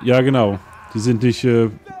wirklich. Ja, genau. Die sind nicht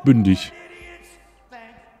bündig.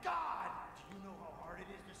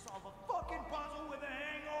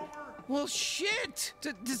 Well, shit!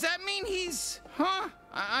 Does that mean he's... Huh?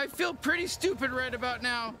 I feel pretty stupid right about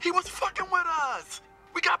now. He was fucking with us.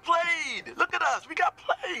 We got played. Look at us. We got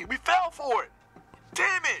played. We fell for it.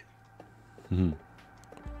 Damn it. Mhm.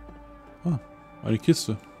 Ah, eine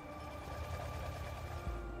Kiste.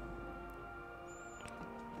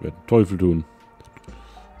 Ich werde den Teufel tun.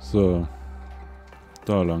 So.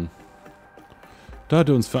 Da lang. Da hat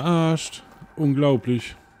er uns verarscht.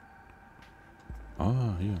 Unglaublich.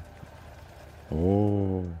 Ah, hier.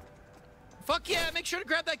 Oh. Fuck yeah, make sure to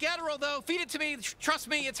grab that Gatteroll though. Feed it to me. Trust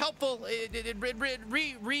me, it's helpful. It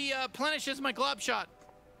replenishes my glob shot.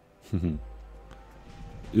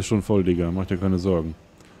 Ist schon voll, Digga. Mach dir keine Sorgen.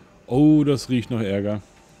 Oh, das riecht nach Ärger.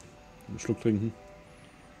 Einen Schluck trinken.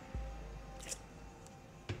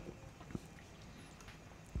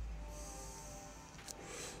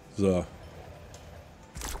 So.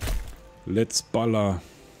 Let's baller.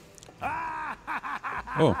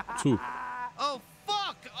 Oh, zu. Oh,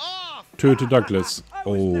 fuck off! Töte Douglas.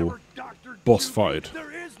 Oh. Bossfight.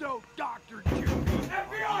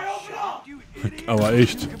 Aber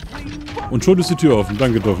echt. Und schon ist die Tür offen.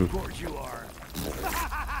 Danke, Doppel.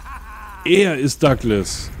 Er ist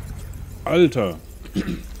Douglas. Alter.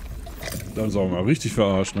 Dann sagen wir mal richtig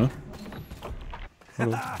verarscht, ne?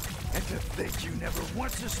 Hallo. And to think you never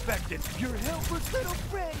once suspected your helpless little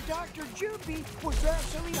friend, Dr. Jupy, was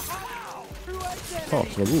actually how? Oh,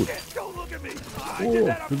 das war gut.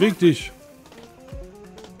 Oh, beweg dich.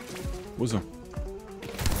 Wo ist er?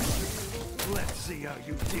 Let's see how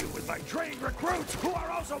you deal with my trained recruits who are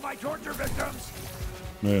also my torture victims.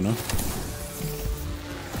 Nee, ne?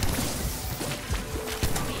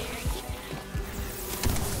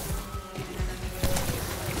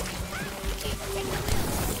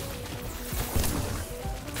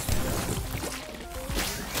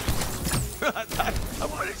 I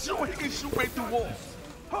want to show he can shoot right through walls.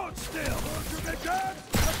 Hold still, torture victims!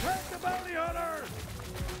 Attack the bounty hunter!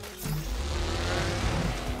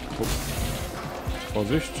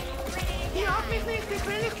 Vorsicht. Ihr habt mich nicht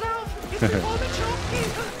gefällig laufen. Ich bin voll mit Schock.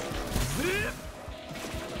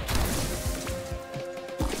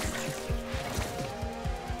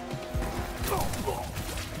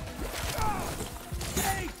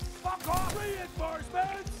 Hey, fuck off!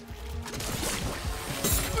 Reinforcements!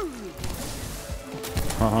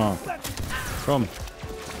 Haha. Komm.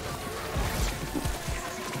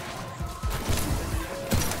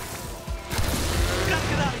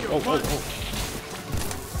 Oh, oh, oh.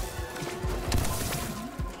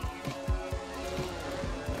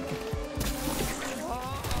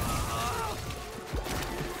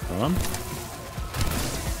 Komm.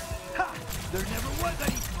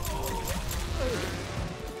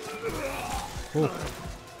 Oh.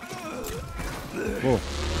 Oh.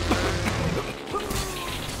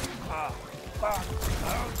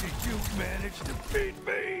 How did you manage to beat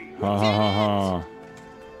me? Ha ha ha ha.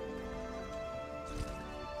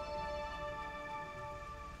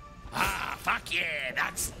 Ah, fuck yeah,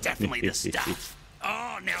 that's definitely the stuff.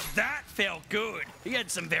 Oh, now that felt good. He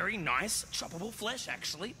had some very nice choppable flesh,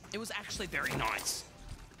 actually. It was actually very nice.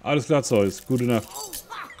 Alles klar, Zeus. Gute Nacht.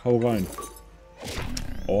 Hau rein.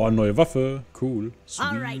 Oh, neue Waffe. Cool.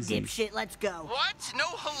 All right, dipshit, let's go. What? No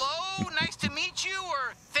hello? Nice to meet you?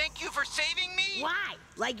 Or thank you for saving me? Why?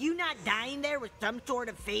 Like you not dying there with some sort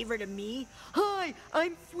of favor to me? Hi,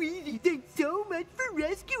 I'm Sweetie. Thanks so much for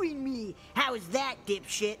rescuing me. How is that,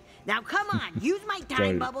 dipshit? Now come on, use my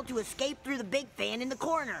time bubble to escape through the big fan in the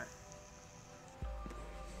corner.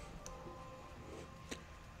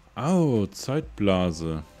 Au,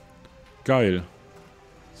 Zeitblase. Geil.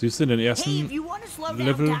 Siehst du in den Hey, ersten if you want to slow down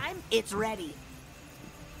Level time, it's ready.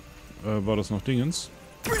 war das noch Dingens?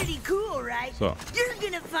 Pretty cool, right? So. You're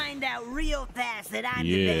gonna find out real fast that I'm the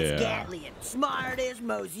Yeah. best Gatlian. Smartest,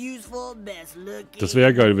 most useful, best looking. Das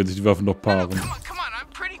wäre geil, wenn sich die Waffen noch paaren. Come on, I'm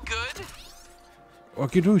pretty good. Oh,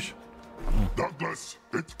 geh durch. Douglas,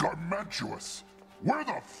 it's gargantuous. Where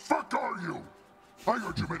the fuck are you? I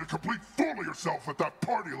heard you made a complete fool of yourself at that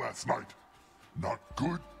party last night. Not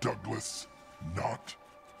good, Douglas. Not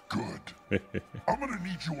good. I'm gonna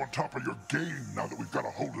need you on top of your game now that we've got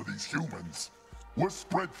a hold of these humans. We're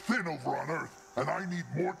spread thin over on Earth, and I need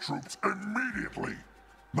more troops immediately.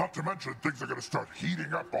 Not to mention things are gonna start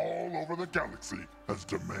heating up all over the galaxy as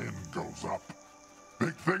demand goes up.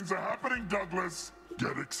 Big things are happening, Douglas.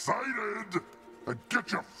 Get excited and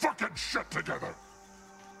get your fucking shit together.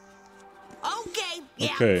 Okay,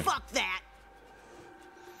 yeah, Okay. fuck that.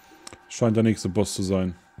 Scheint der nächste Boss zu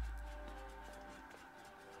sein.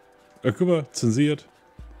 Guck mal, zensiert.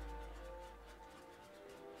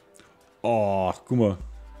 Oh, guck mal.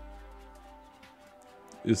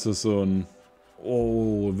 Ist das so ein...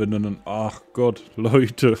 Oh, wenn dann... Ach Gott,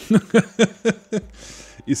 Leute.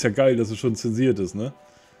 Ist ja geil, dass es schon zensiert ist, ne?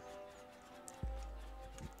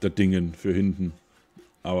 Das Dingen für hinten.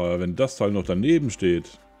 Aber wenn das Teil noch daneben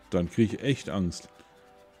steht, dann kriege ich echt Angst.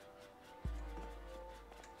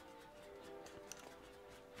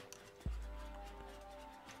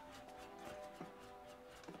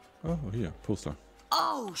 Oh, hier, Poster.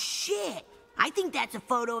 Oh, shit. I think that's a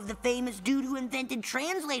photo of the famous dude who invented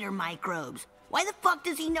translator microbes. Why the fuck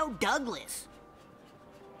does he know Douglas?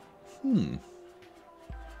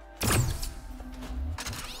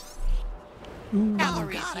 Oh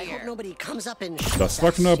God, I hope nobody comes up and shoots Das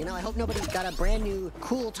war us. knapp. You know, I hope nobody's got a brand new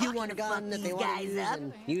cool talking gun that they want to these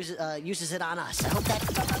use guys and uses it on us. I hope that.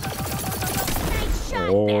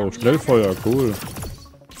 Oh, Schnellfeuer, cool.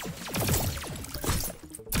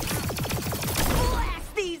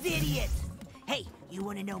 Blast these idiots! Hey, you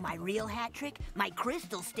want to know my real hat trick? My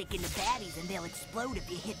crystals stick into baddies and they'll explode if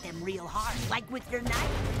you hit them real hard. Like with your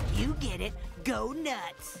knife. You get it. Go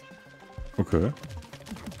nuts. Okay.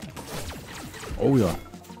 Oh ja.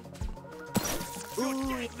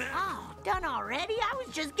 Ooh, oh, done already? I was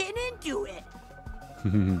just getting into it.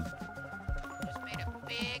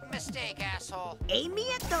 Big mistake, asshole. Aim me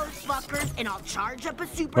at those fuckers and I'll charge up a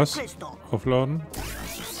super Was? crystal. Aufladen?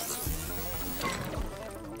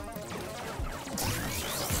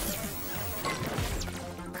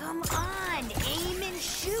 Come on, aim and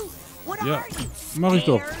shoot. What Ja, are you, mach ich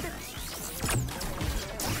doch. scared?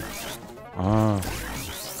 Ah.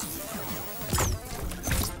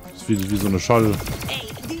 Das ist wie so eine Schallkanone.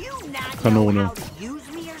 Use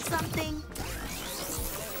me or something?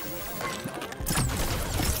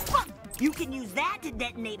 Fuck! You can use that to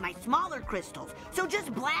detonate my smaller crystals. So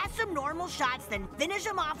just blast some normal shots, then finish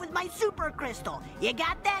them off with my super crystal. You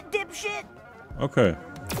got that, dipshit? Okay.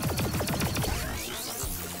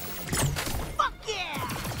 Fuck yeah!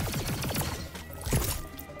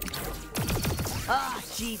 Oh,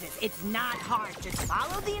 Jesus, it's not hard. Just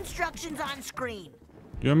follow the instructions on screen.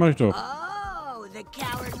 Ja, mach ich doch. Oh, the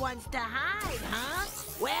coward wants to hide, huh?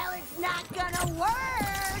 Well, it's not gonna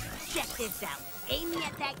work. Check this out. Aim me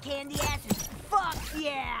at that candy ass and fuck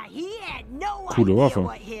yeah, he had no Coole idea Waffe.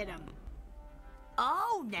 what hit him.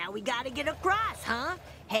 Oh, now we gotta get across, huh?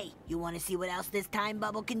 Hey, you wanna see what else this time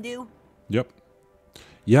bubble can do? Ja.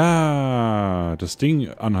 Ja, das Ding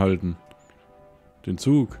anhalten. Den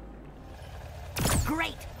Zug.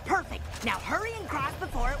 Great, perfect. Now hurry and cross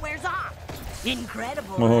before it wears off.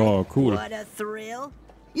 Incredible. Oh, right? cool. What a thrill.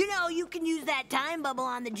 You know, you can use that time bubble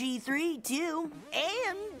on the G3 too.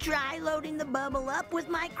 And try loading the bubble up with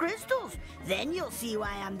my crystals. Then you'll see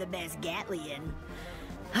why I'm the best Gatlian.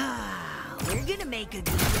 We're gonna make a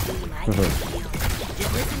good team, I can feel.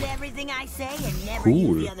 Just listen to everything I say and never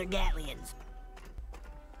Cool. use the other Gatlians.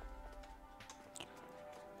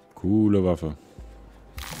 Coole Waffe.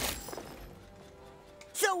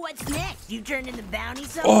 So what's next? You turn into bounty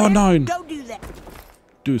somewhere? Oh nein! Go do that.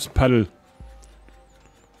 Durchs Paddel.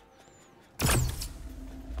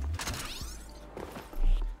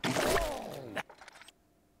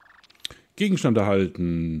 Gegenstand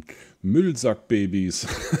erhalten. Müllsackbabys.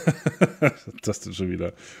 Das denn schon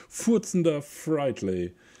wieder. Furzender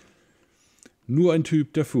Frightley. Nur ein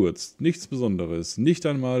Typ, der furzt. Nichts Besonderes. Nicht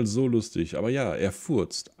einmal so lustig. Aber ja, er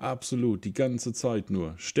furzt. Absolut. Die ganze Zeit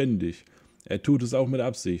nur. Ständig. Er tut es auch mit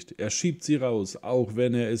Absicht. Er schiebt sie raus, auch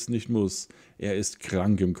wenn er es nicht muss. Er ist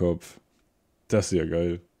krank im Kopf. Das ist ja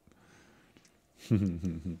geil.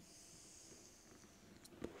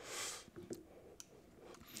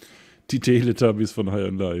 Die Teletubbies von High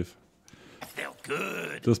on Life. Felt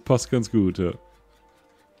good. Das passt ganz gut, ja.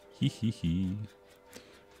 Hihihi.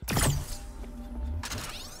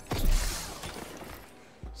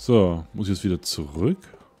 So, muss ich jetzt wieder zurück?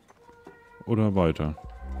 Oder weiter?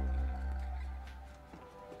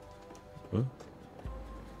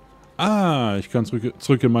 Ah, ich kann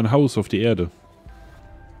zurück in mein Haus auf die Erde.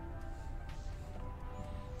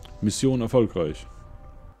 Mission erfolgreich.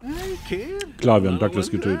 Klar, wir haben Douglas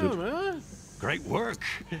getötet. Great work.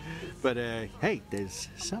 But, hey, there's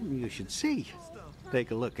something you should see.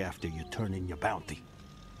 Take a look after you turn in your bounty.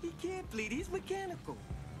 He can't bleed, he's mechanical.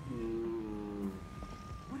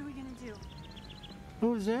 What are we gonna do?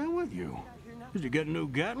 Who's there with you? Did you get a new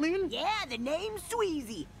Gatling? Yeah, the name's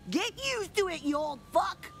Sweezy. Get used to it, you old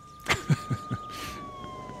fuck.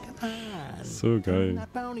 So geil.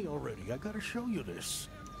 That bounty already. I gotta show you this.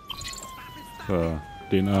 So,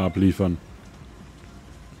 DNA abliefern.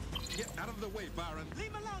 Get out of the way, Byron.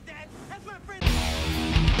 Leave him alone, Dad. That's my friend.